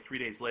forward to like 3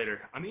 days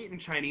later. I'm eating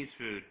Chinese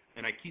food,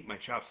 and I keep my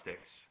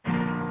chopsticks. And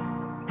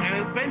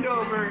I bend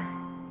over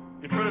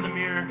in front of the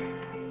mirror,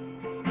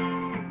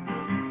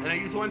 and I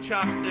use one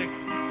chopstick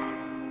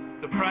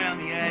to pry on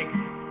the egg,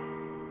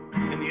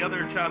 and the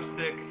other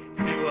chopstick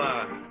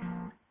to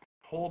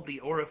hold the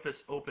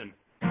orifice open.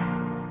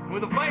 And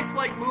with a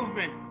vice-like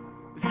movement,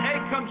 this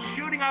egg comes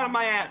shooting out of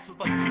my ass with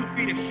like 2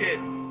 feet of shit.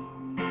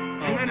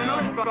 And then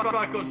another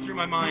thought goes through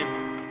my mind.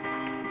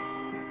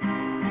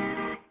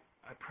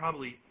 I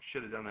probably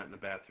should have done that in the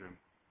bathroom.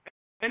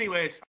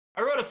 Anyways,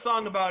 I wrote a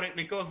song about it, and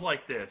it goes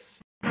like this.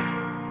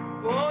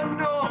 Oh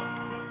no!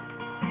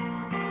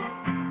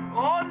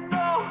 Oh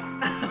no!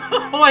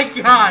 Oh my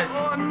god!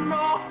 Oh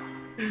no!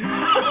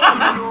 Oh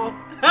no!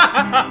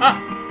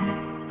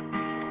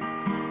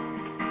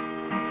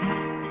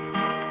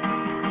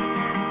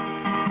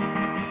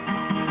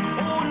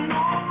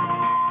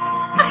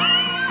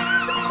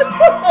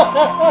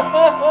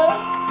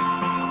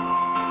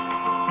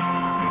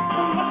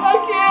 I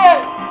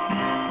can't!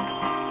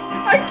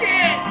 I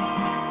can't!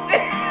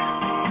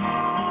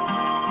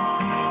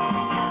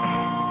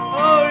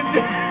 Oh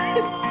no!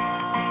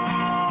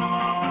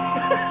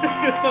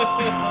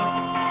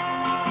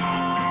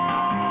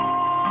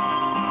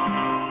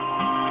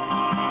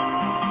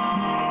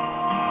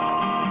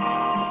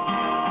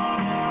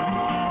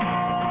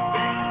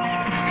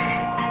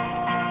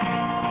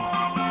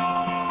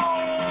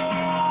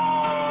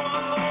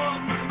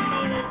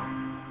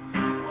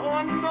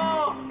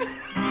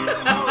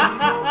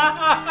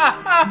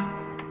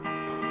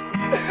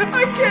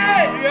 I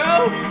can't,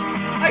 yo!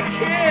 I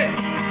can't!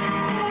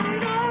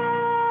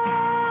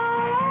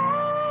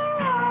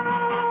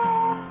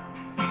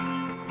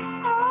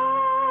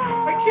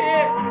 I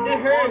can't! It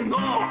hurts! Oh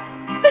no!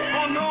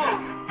 Oh no!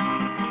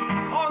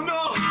 Oh no!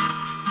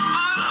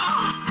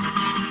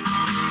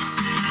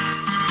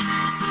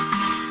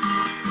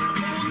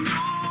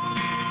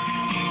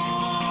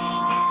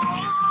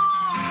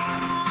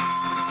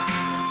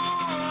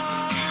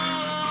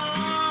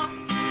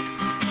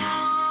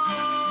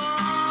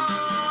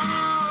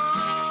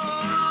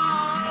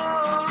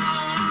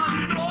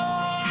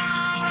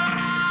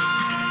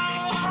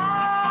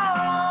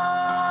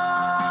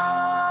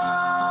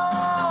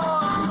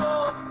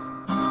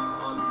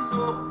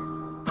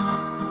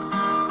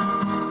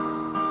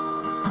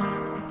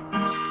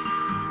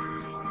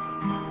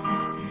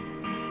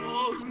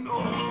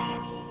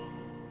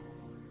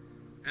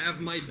 Have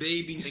my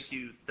babies. Thank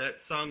you. That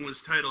song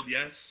was titled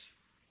Yes.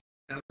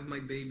 Have my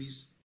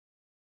babies.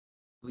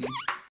 Please.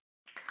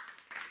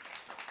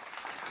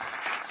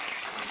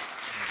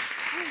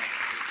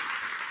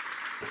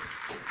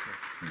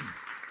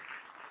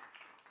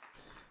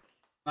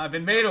 I've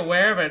been made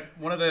aware, but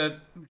one of the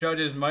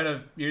judges might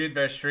have muted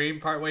their stream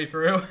partway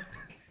through.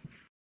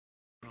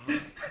 I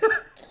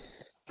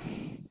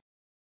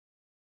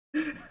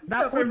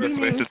just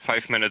wasted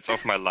 5 minutes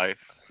of my life.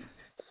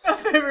 No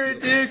favor to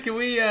do. Can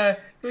we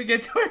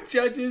get to our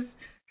judges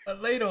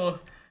later?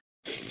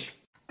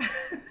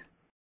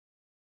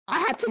 I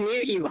had to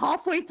mute you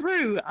halfway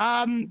through,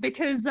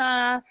 because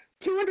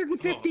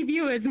 250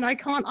 viewers, and I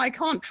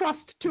can't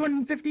trust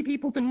 250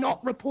 people to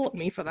not report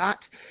me for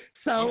that.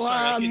 So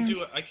I'm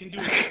sorry, I can do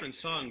a different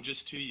song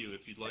just to you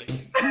if you'd like. No,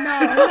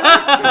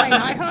 that's fine.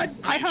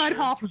 I heard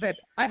half of it.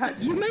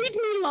 You made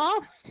me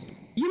laugh.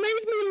 You made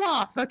me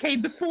laugh. Okay,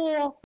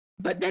 before,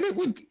 but then it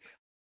would.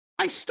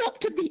 I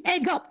stopped at the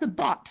egg up the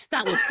butt.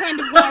 That was kind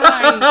of where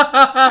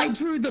I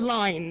drew the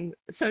line,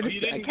 so to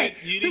speak. Okay.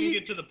 You didn't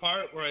get to the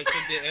part where I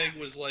said the egg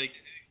was like,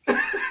 you know,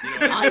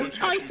 I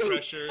think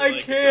pressure. I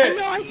like, can't.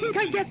 No, I think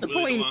I get the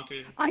point.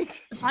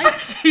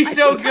 He's I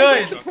so think good. I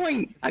get the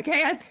point.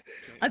 Okay,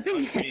 I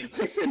think.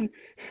 Listen.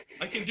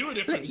 I can do a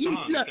different you-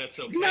 song look, if that's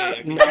okay. no,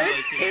 I can no, do like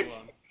it's I it's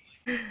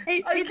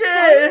can't, fine.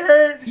 it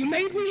hurts. You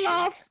made me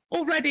laugh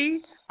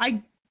already.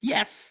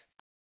 Yes.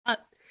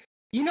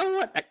 You know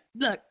what?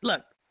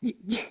 Look.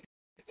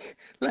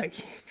 Look,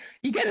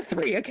 you get a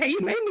 3, okay? You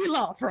made me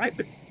laugh, right?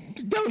 But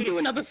don't do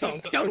another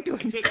song. Don't do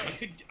it.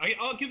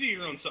 I'll give you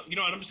your own song. You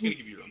know what? I'm just gonna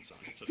give you your own song.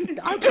 It's okay.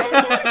 I don't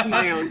want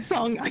my own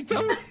song. I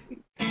don't.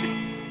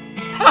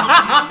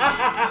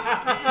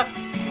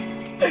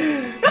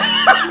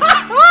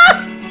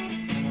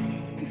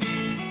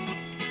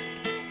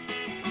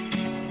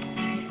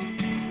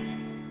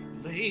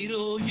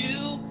 Ladle,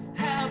 you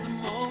have the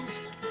most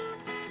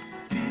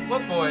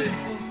What boys?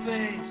 beautiful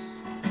face.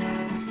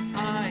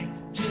 I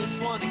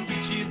just want to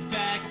get you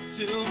back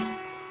to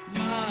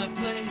my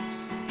place.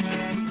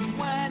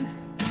 When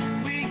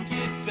we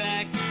get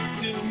back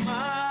to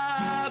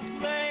my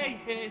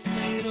place,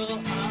 Ladle,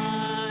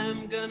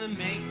 I'm gonna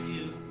make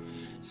you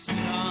sit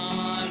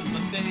on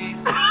my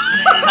face.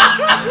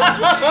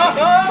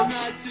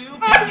 Not too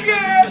big,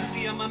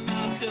 pussy on my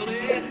mouth till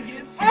it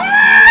gets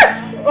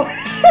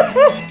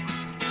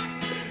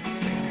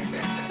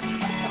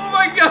Oh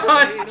my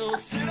god! Ladle,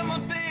 sit on my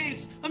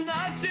face. I'm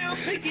not too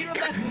picky with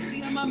that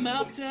pussy on my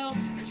mouth till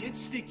it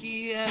gets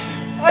sticky. Yeah.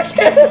 I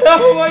can't!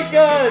 Oh my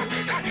god!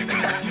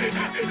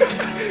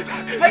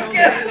 I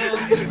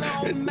can't! It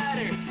don't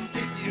matter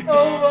if you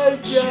Oh my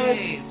don't god!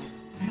 shave.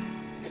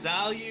 'Cause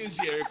I'll use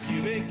your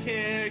pubic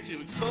hair to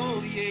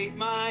exfoliate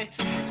my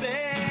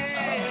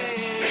face.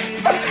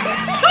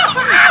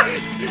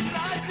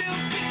 Not too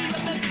picky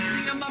with that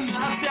pussy on my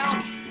mouth till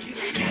it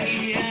gets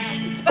sticky. Yeah.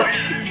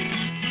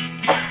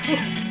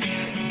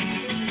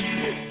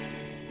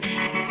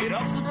 It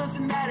also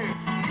doesn't matter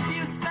if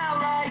you smell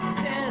like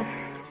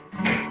piss,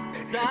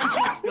 'cause I'm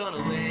just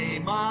gonna lay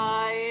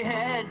my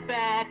head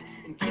back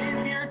and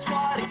give your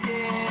twat a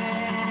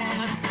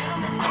kiss.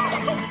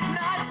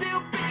 Not too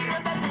big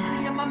with that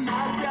pussy in my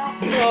mouth, so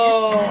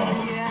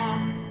yeah.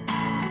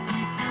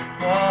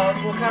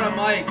 What kind of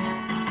mic?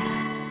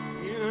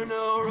 You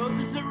know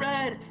roses are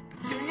red,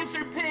 petunias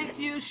are pink.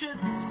 You should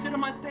sit on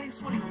my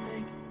face. What do you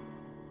think?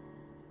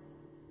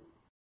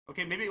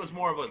 Okay, maybe it was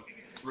more of a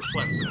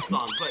request than a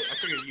song, but I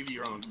figured I'd give you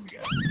your own.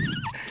 Yeah.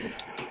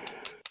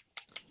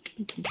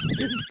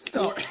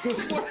 Stop.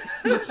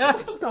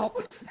 Stop.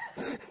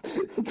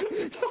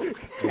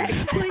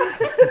 Next,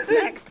 please.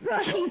 Next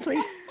person,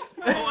 please.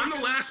 Oh, I'm the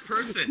last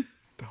person.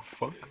 The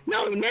fuck?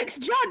 No,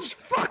 next judge.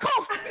 Fuck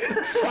off.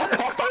 Fuck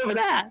off over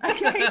there.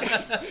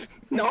 Okay.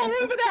 No,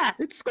 over there.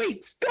 It's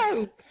sweet.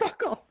 Go.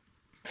 Fuck off.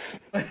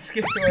 Let's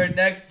get to our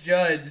next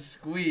judge,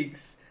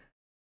 Squeaks.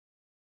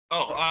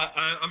 Oh,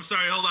 I'm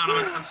sorry. Hold on.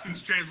 I'm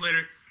Squeaks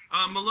translator.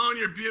 Malone,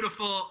 you're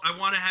beautiful. I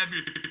want to have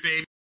your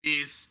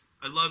babies.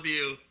 I love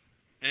you,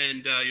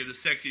 and you're the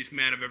sexiest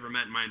man I've ever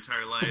met in my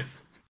entire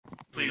life.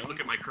 Please look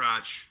at my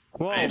crotch.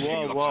 Whoa.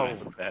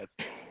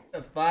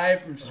 A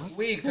 5 from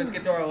Squeaks. Let's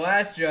get to our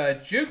last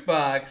judge,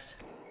 Jukebox.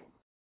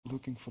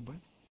 Looking for bud.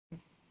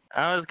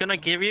 I was gonna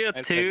give you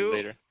a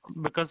 2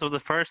 because of the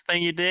first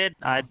thing you did.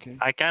 I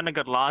kind of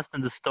got lost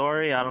in the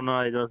story. I don't know.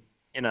 It was,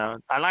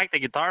 I like the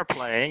guitar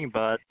playing,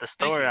 but the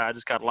story I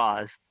just got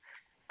lost.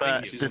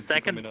 But the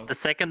second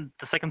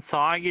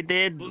song you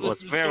did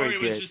was very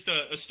good. The story was just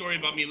a story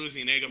about me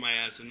losing an egg on my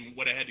ass and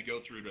what I had to go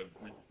through to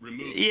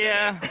remove.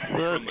 Yeah,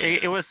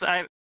 it was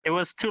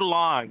too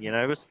long.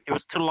 It was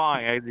too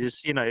long. I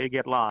just you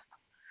get lost.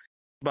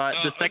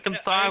 But the second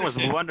song was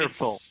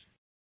wonderful.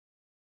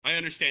 I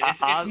understand.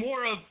 It's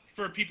more of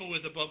for people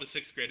with above a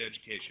 6th grade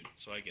education,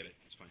 so I get it.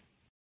 It's fine.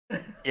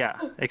 Yeah,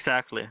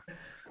 exactly.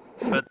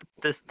 But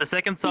the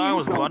second song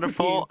was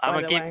wonderful. I'm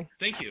gonna give.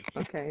 Thank you.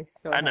 Okay.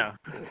 I know.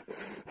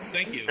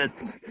 Thank you.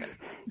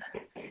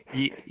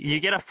 You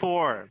get a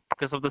 4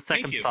 because of the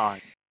second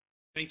song.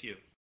 Thank you.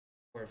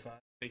 4 or 5.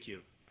 Thank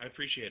you. I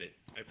appreciate it.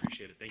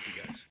 Thank you,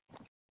 guys.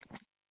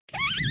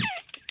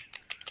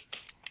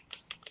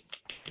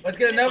 Let's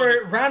get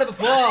another round of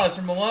applause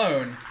from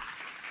Malone.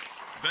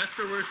 Best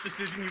or worst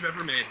decision you've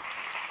ever made?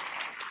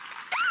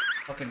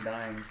 Fucking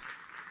dying.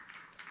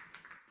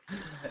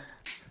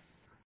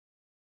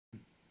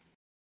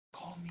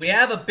 We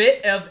have a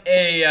bit of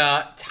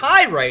a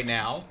tie right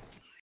now.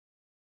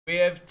 We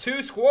have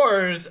 2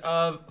 scores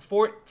of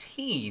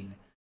 14.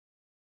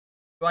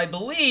 So I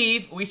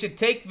believe we should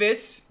take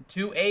this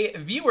to a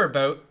viewer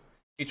vote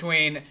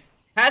between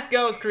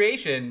Pascal's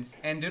Creations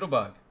and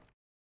Doodlebug.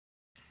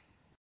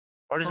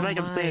 Or just make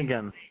him sing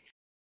again.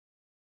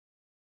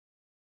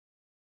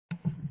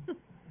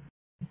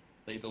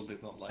 Did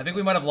not like I think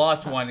we might have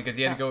lost one because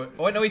he had to go.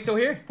 Oh, no, he's still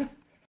here.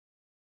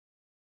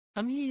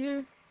 I'm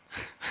here.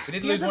 We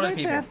did lose one of the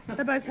people.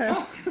 They're both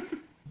here.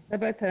 They're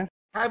both here.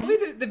 I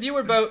believe the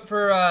viewer vote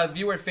for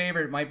viewer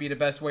favorite might be the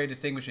best way of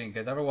distinguishing,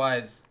 because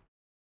otherwise...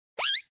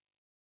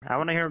 I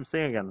want to hear him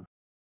sing again.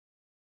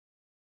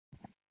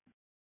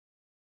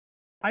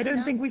 I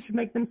don't think we should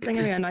make them sing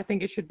again. I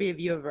think it should be a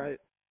viewer vote.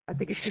 I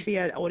think it should be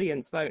an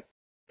audience vote.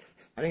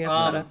 I think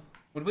that's better.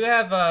 Would we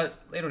have,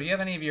 Ladle, do you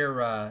have any of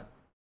your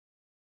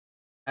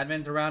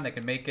admins around that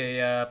can make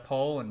a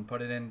poll and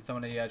put it in some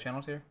of the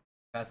channels here?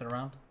 Pass it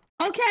around?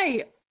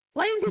 Okay,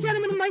 ladies and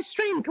gentlemen of my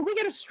stream, can we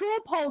get a straw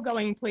poll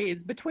going,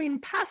 please, between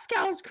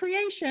Pascal's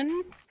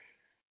Creations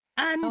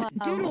and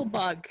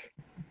Doodlebug?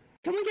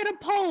 Can we get a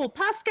poll?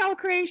 Pascal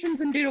Creations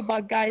and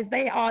Doodlebug, guys,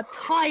 they are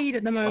tied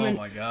at the moment.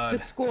 Oh my god. The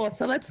score.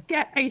 So let's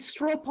get a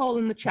straw poll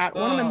in the chat.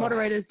 One of the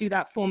moderators do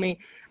that for me.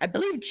 I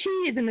believe Chi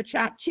is in the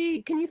chat.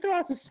 Chi, can you throw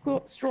us a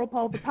straw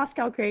poll for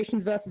Pascal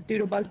Creations versus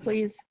Doodlebug,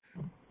 please?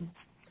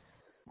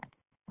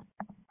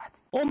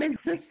 Or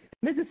Mrs.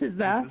 Mrs. is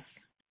there.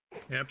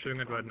 Yeah, I'm doing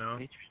it right now.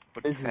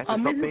 Mrs. is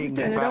doing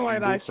it. Don't worry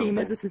about it, Chi.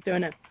 Mrs. is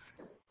doing it.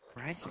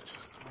 Right?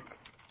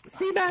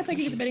 See you back. Thank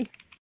you for the video.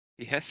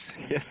 Yes,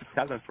 he has a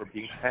talent for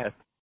being fat.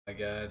 Oh my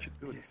god. Should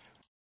do this.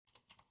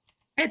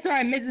 It's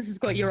alright, Mrs. has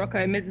got your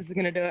okay. Mrs. is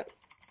gonna do it.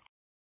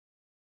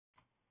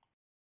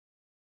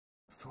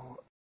 So,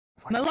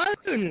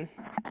 Malone!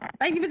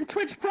 Thank you for the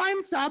Twitch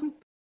Prime sub.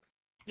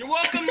 You're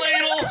welcome,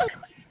 Ladle!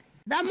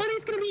 That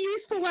money's gonna be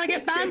useful when I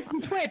get banned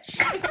from Twitch.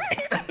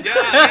 Yeah,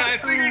 I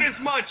figured as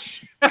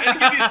much. I'd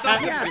give you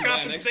some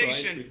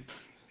compensation.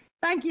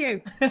 Thank you.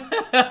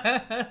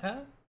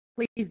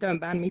 Please don't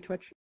ban me,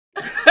 Twitch.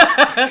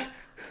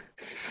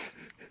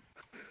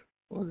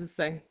 What does this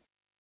say?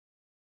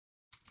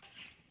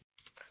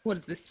 What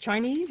is this,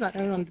 Chinese? I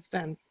don't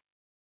understand.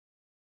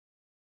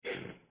 Does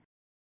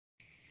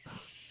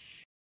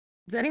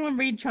anyone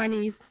read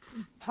Chinese?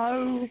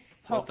 Pascal.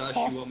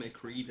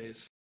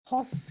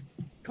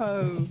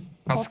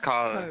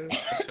 Pascal.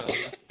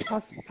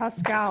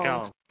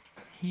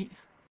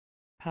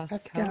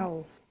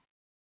 Pascal.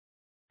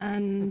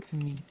 And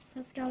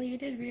Pascal, you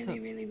did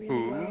really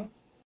well.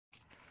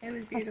 It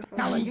was beautiful.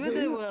 Pascal, you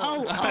did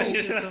well. It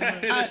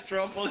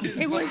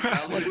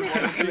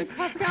was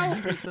Pascal.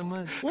 It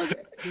was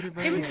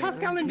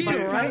Pascal and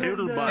Doodle, right?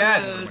 Doodlebug.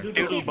 Yes.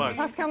 Doodlebug.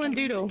 Pascal and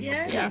Doodle.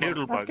 Yeah.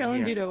 Doodlebug, Pascal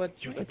and yeah. Doodle.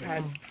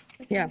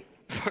 Yeah.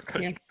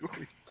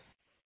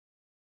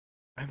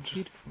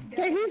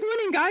 Okay, who's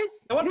winning, guys?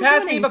 Someone Who's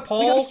pass winning? me the We got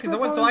poll, a straw so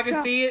I poll in can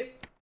chat. see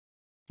it.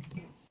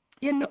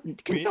 Yeah, no,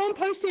 can someone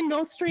post in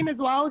North Stream as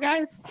well,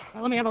 guys?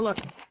 Let me have a look.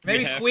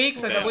 Maybe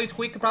Squeaks. I believe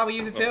Squeak could probably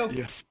use it too.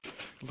 Yes.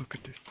 Look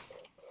at this.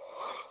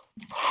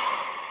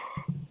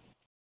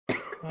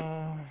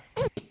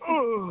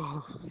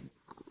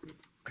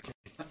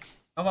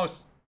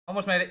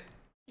 Almost made it.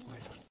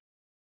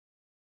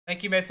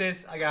 Thank you,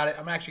 Mrs. I got it.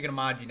 I'm actually gonna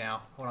mod you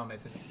now. Hold on,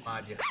 Mrs.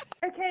 Mod you.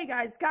 Okay,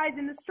 guys,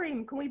 in the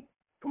stream, can we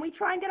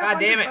try and get God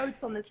damn 100 it.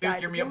 votes on this, Dude,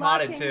 guys? you're If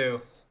modded lurking,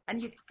 too.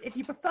 And if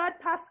you preferred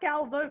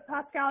Pascal, vote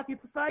Pascal. If you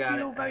preferred Got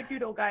Doodle, it. vote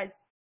Doodle,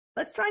 guys.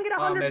 Let's try and get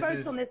 100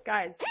 votes on this,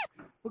 guys.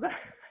 We're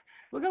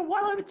gonna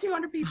well over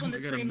 200 people in the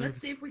stream. Let's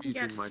see if we can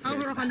get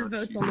over 100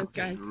 votes on this,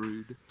 guys.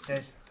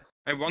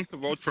 I want to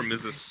vote for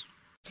Mrs.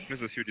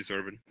 Mrs. You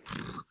deserve it.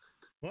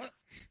 What?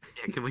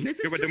 Yeah, can we? This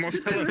You're is the most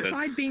just to talented.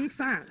 decide being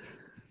fat.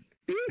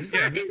 Being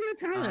fat isn't a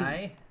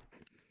talent.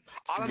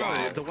 I don't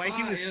know, the way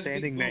he was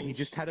standing there, he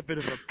just had a bit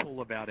of a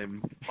pull about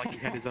him, like he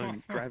had his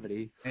own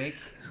gravity. Sorry,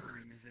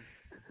 Mrs.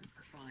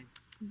 It's fine.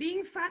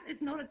 Being fat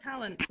is not a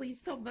talent. Please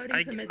stop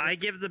voting for Mrs. I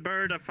give the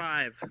bird a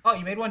 5. Oh,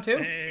 you made one too?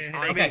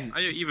 Okay.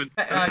 Are you even?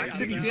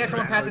 Can you have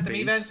someone pass it to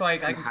me then, so I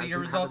can see your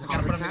results and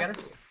kind of put them together?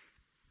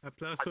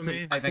 Applause for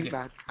me. I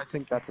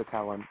think that's a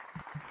talent.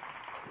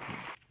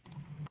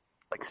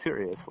 Like,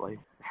 seriously,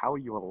 how are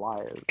you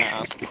alive? I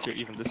ask if you're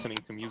even listening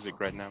to music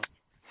right now.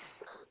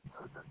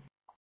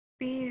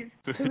 Beef.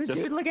 It was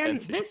Doodle again.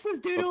 This was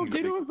Doodle.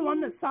 Doodle was the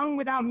one that sung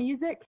without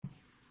music.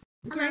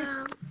 Okay.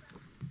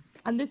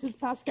 And this is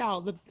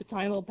Pascal, the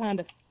tiny little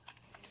panda.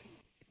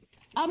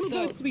 How many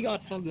votes we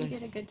got? You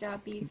did a good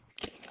job, Beef.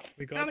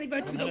 How many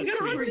votes? We got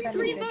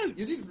 103 votes.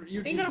 We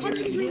got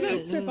 103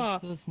 votes so far.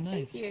 That's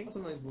nice. Thank you. That's a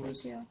nice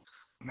voice. Thank you.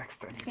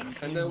 Next time.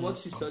 And then what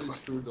she said is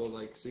true though,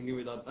 like singing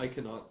without, I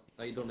cannot,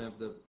 I don't have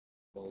the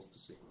balls to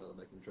sing, but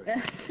I can try.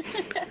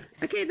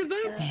 Okay, the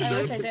votes.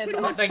 I wish I did.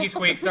 Oh, thank you,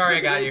 Squeak. Sorry, I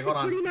got you. Hold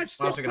on. Pretty much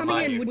I'm also stopped gonna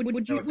coming mod in. you.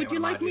 Would you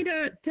like me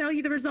to tell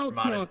you the results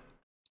Modded. now?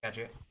 Got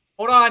you.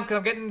 Hold on, because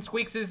I'm getting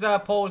Squeaks'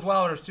 poll as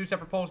well. There's 2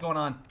 separate polls going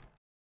on.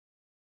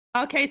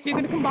 Okay, so you're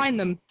gonna combine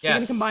them. You're Yes.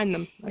 gonna combine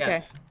them. Okay.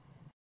 Yes.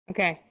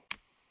 Okay.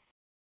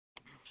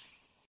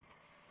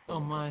 Oh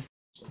my.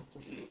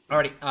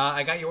 Alrighty,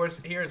 I got yours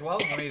here as well.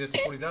 Let me just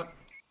pull these up.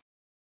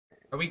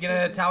 Are we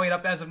gonna tally it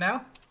up as of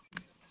now?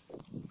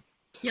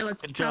 Yeah,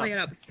 let's Good tally job.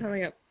 it up. Let's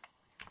tally it up.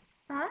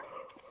 Huh?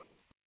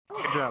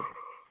 Good job.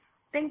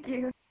 Thank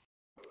you.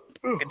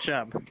 Good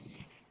job.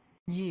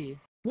 Yeah.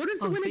 What does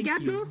the Oh, winner thank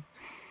get, you. Bill?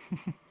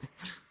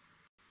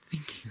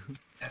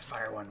 That's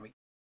fire one week.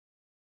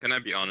 Can I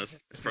be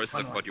honest? At first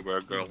I thought you were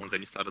a girl, and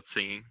then you started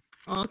singing.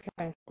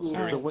 Okay. Ooh.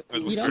 Alright. It was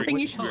You don't very think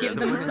you should weird. give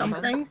them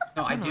something?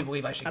 No, I do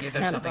believe I should give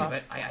them That's something, kind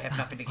but of I have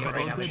nothing to give So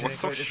right now. good.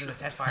 This is a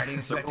test fire. I didn't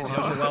expect it to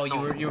go so well.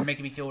 You were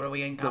making me feel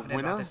really confident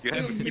about this. You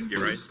have to keep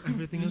your right.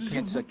 Everything okay?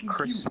 It's a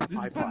crisp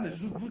high five.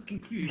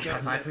 High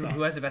five.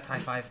 Who has the best high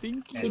five?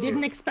 He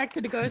didn't expect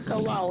it to go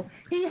so well.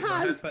 He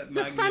has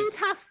the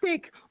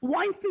fantastic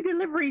waifu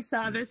delivery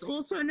service,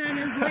 also known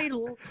as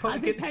Ladle,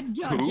 as his head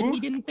judge, and he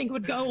didn't think it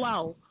would go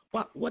well.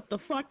 What the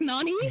fuck,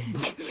 Nani?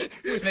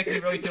 He was making me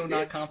really feel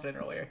not confident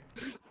earlier.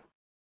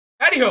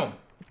 Anywho,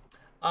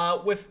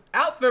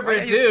 without further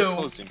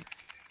ado,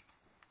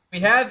 we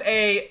have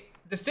a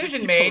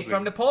decision made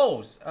from the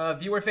polls.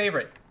 Viewer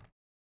favorite.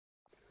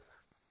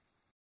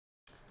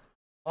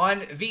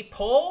 On the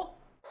poll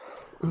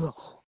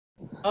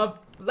of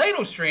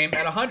Ladle Stream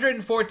at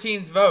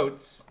 114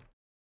 votes,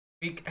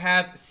 we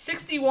have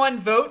 61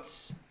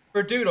 votes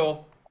for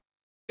Doodle,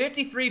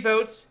 53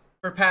 votes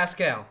for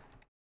Pascal.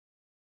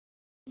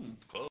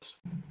 Close.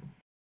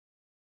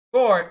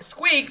 For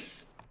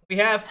Squeaks, we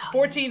have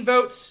 14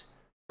 votes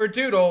for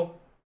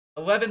Doodle,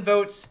 11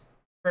 votes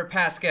for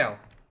Pascal.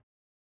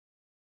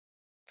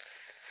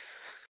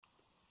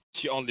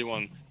 She only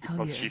won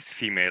because she's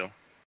female.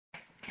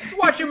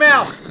 Watch your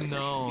mouth!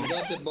 No.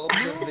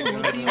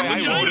 That's why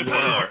I voted for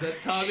her.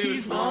 That's how it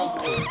was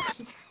wrong.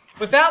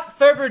 Without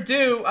further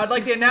ado, I'd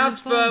like to announce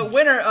the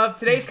winner of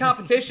today's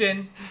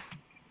competition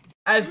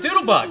as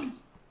Doodlebug,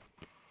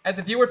 as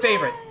a viewer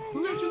favorite.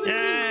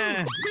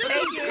 Yeah.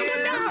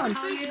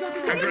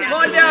 Come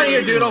on down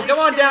here, Doodle. Come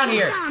on down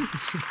here.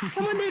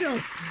 Come on, Doodle.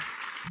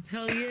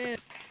 Hell yeah.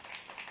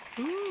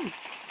 Ooh.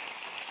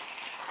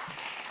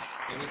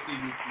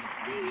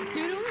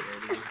 Doodle,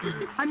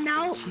 I'm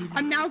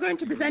now going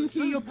to present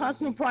you your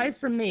personal prize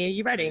from me. Are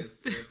you ready?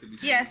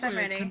 Yes, I'm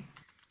ready.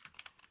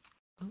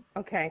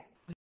 Okay.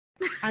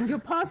 And your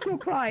personal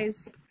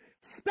prize,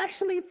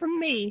 specially from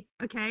me,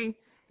 okay?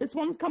 This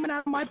one's coming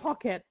out of my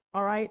pocket,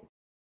 alright?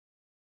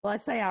 Well, I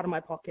say out of my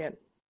pocket.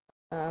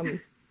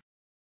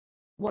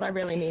 What I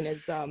really mean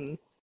is, out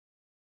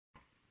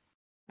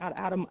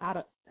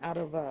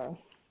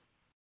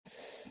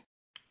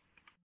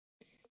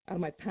of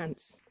my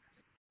pants.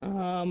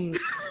 Oh,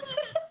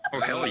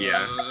 hell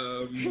yeah.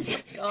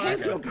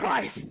 Here's your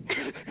prize.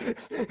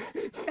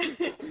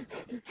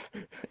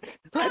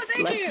 We're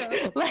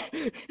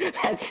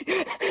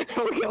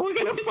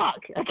gonna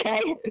fuck,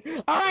 okay?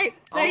 Alright,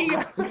 there you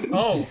go.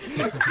 Oh.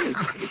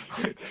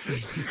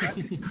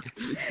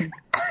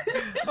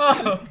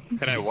 Oh.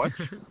 Can I watch?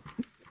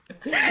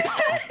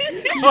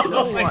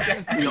 Oh my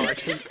God. No, I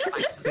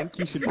think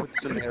you should put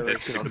some Eric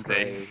on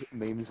the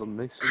memes on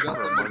this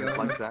for a moment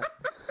like that.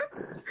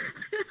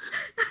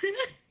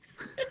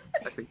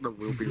 I think the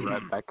 "We'll be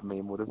right back"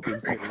 meme would have been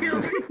funny.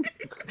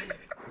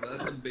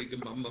 That's a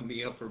big mamma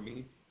mia for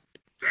me.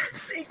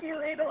 Thank you,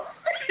 Ladle.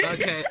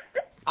 Okay.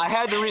 I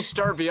had to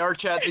restart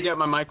VRChat to get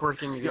my mic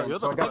working again,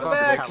 so I got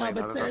back. No,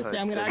 but seriously,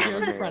 I'm gonna add you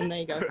as a friend. There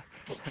you go.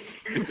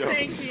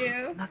 Thank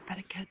you.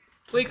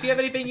 Squeaks, do you have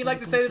anything you'd like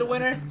to say to the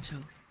winner?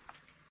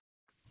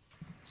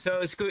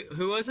 So,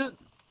 who was it?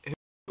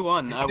 Who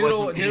won?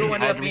 Doodle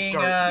ended up being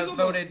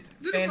voted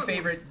Doodlebug. fan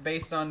favorite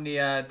based on the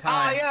time.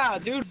 Ah, yeah,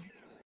 dude.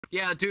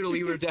 Yeah, Doodle,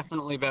 you were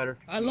definitely better.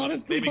 A lot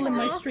of people in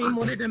my stream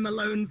wanted him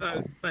alone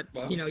vote, but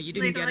you know you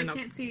didn't Ladle, get I enough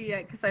can't see you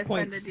yet because I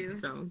points. friended you.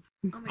 So.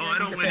 Oh, I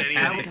don't win any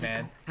Fantastic,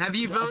 man. Have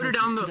you voted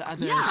on the?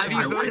 Yeah, Have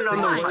you voted on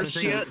the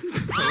worst yet?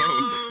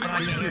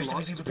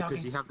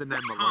 Because you have the name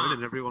Malone,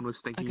 and everyone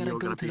was thinking you were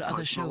going to be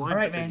Post Malone. All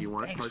right, man. And you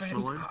wanted Thanks, Post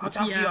friend. Malone. I'll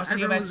talk to you. I'll send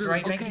you a message,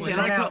 right? Thank you for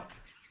coming out.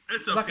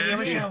 It's Good luck in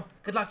your show.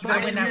 Good luck. You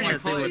better win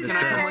that one. Can I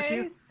come with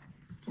you?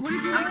 What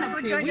did you have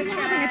to? We were having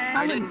a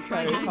talent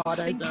show,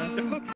 Cardozo.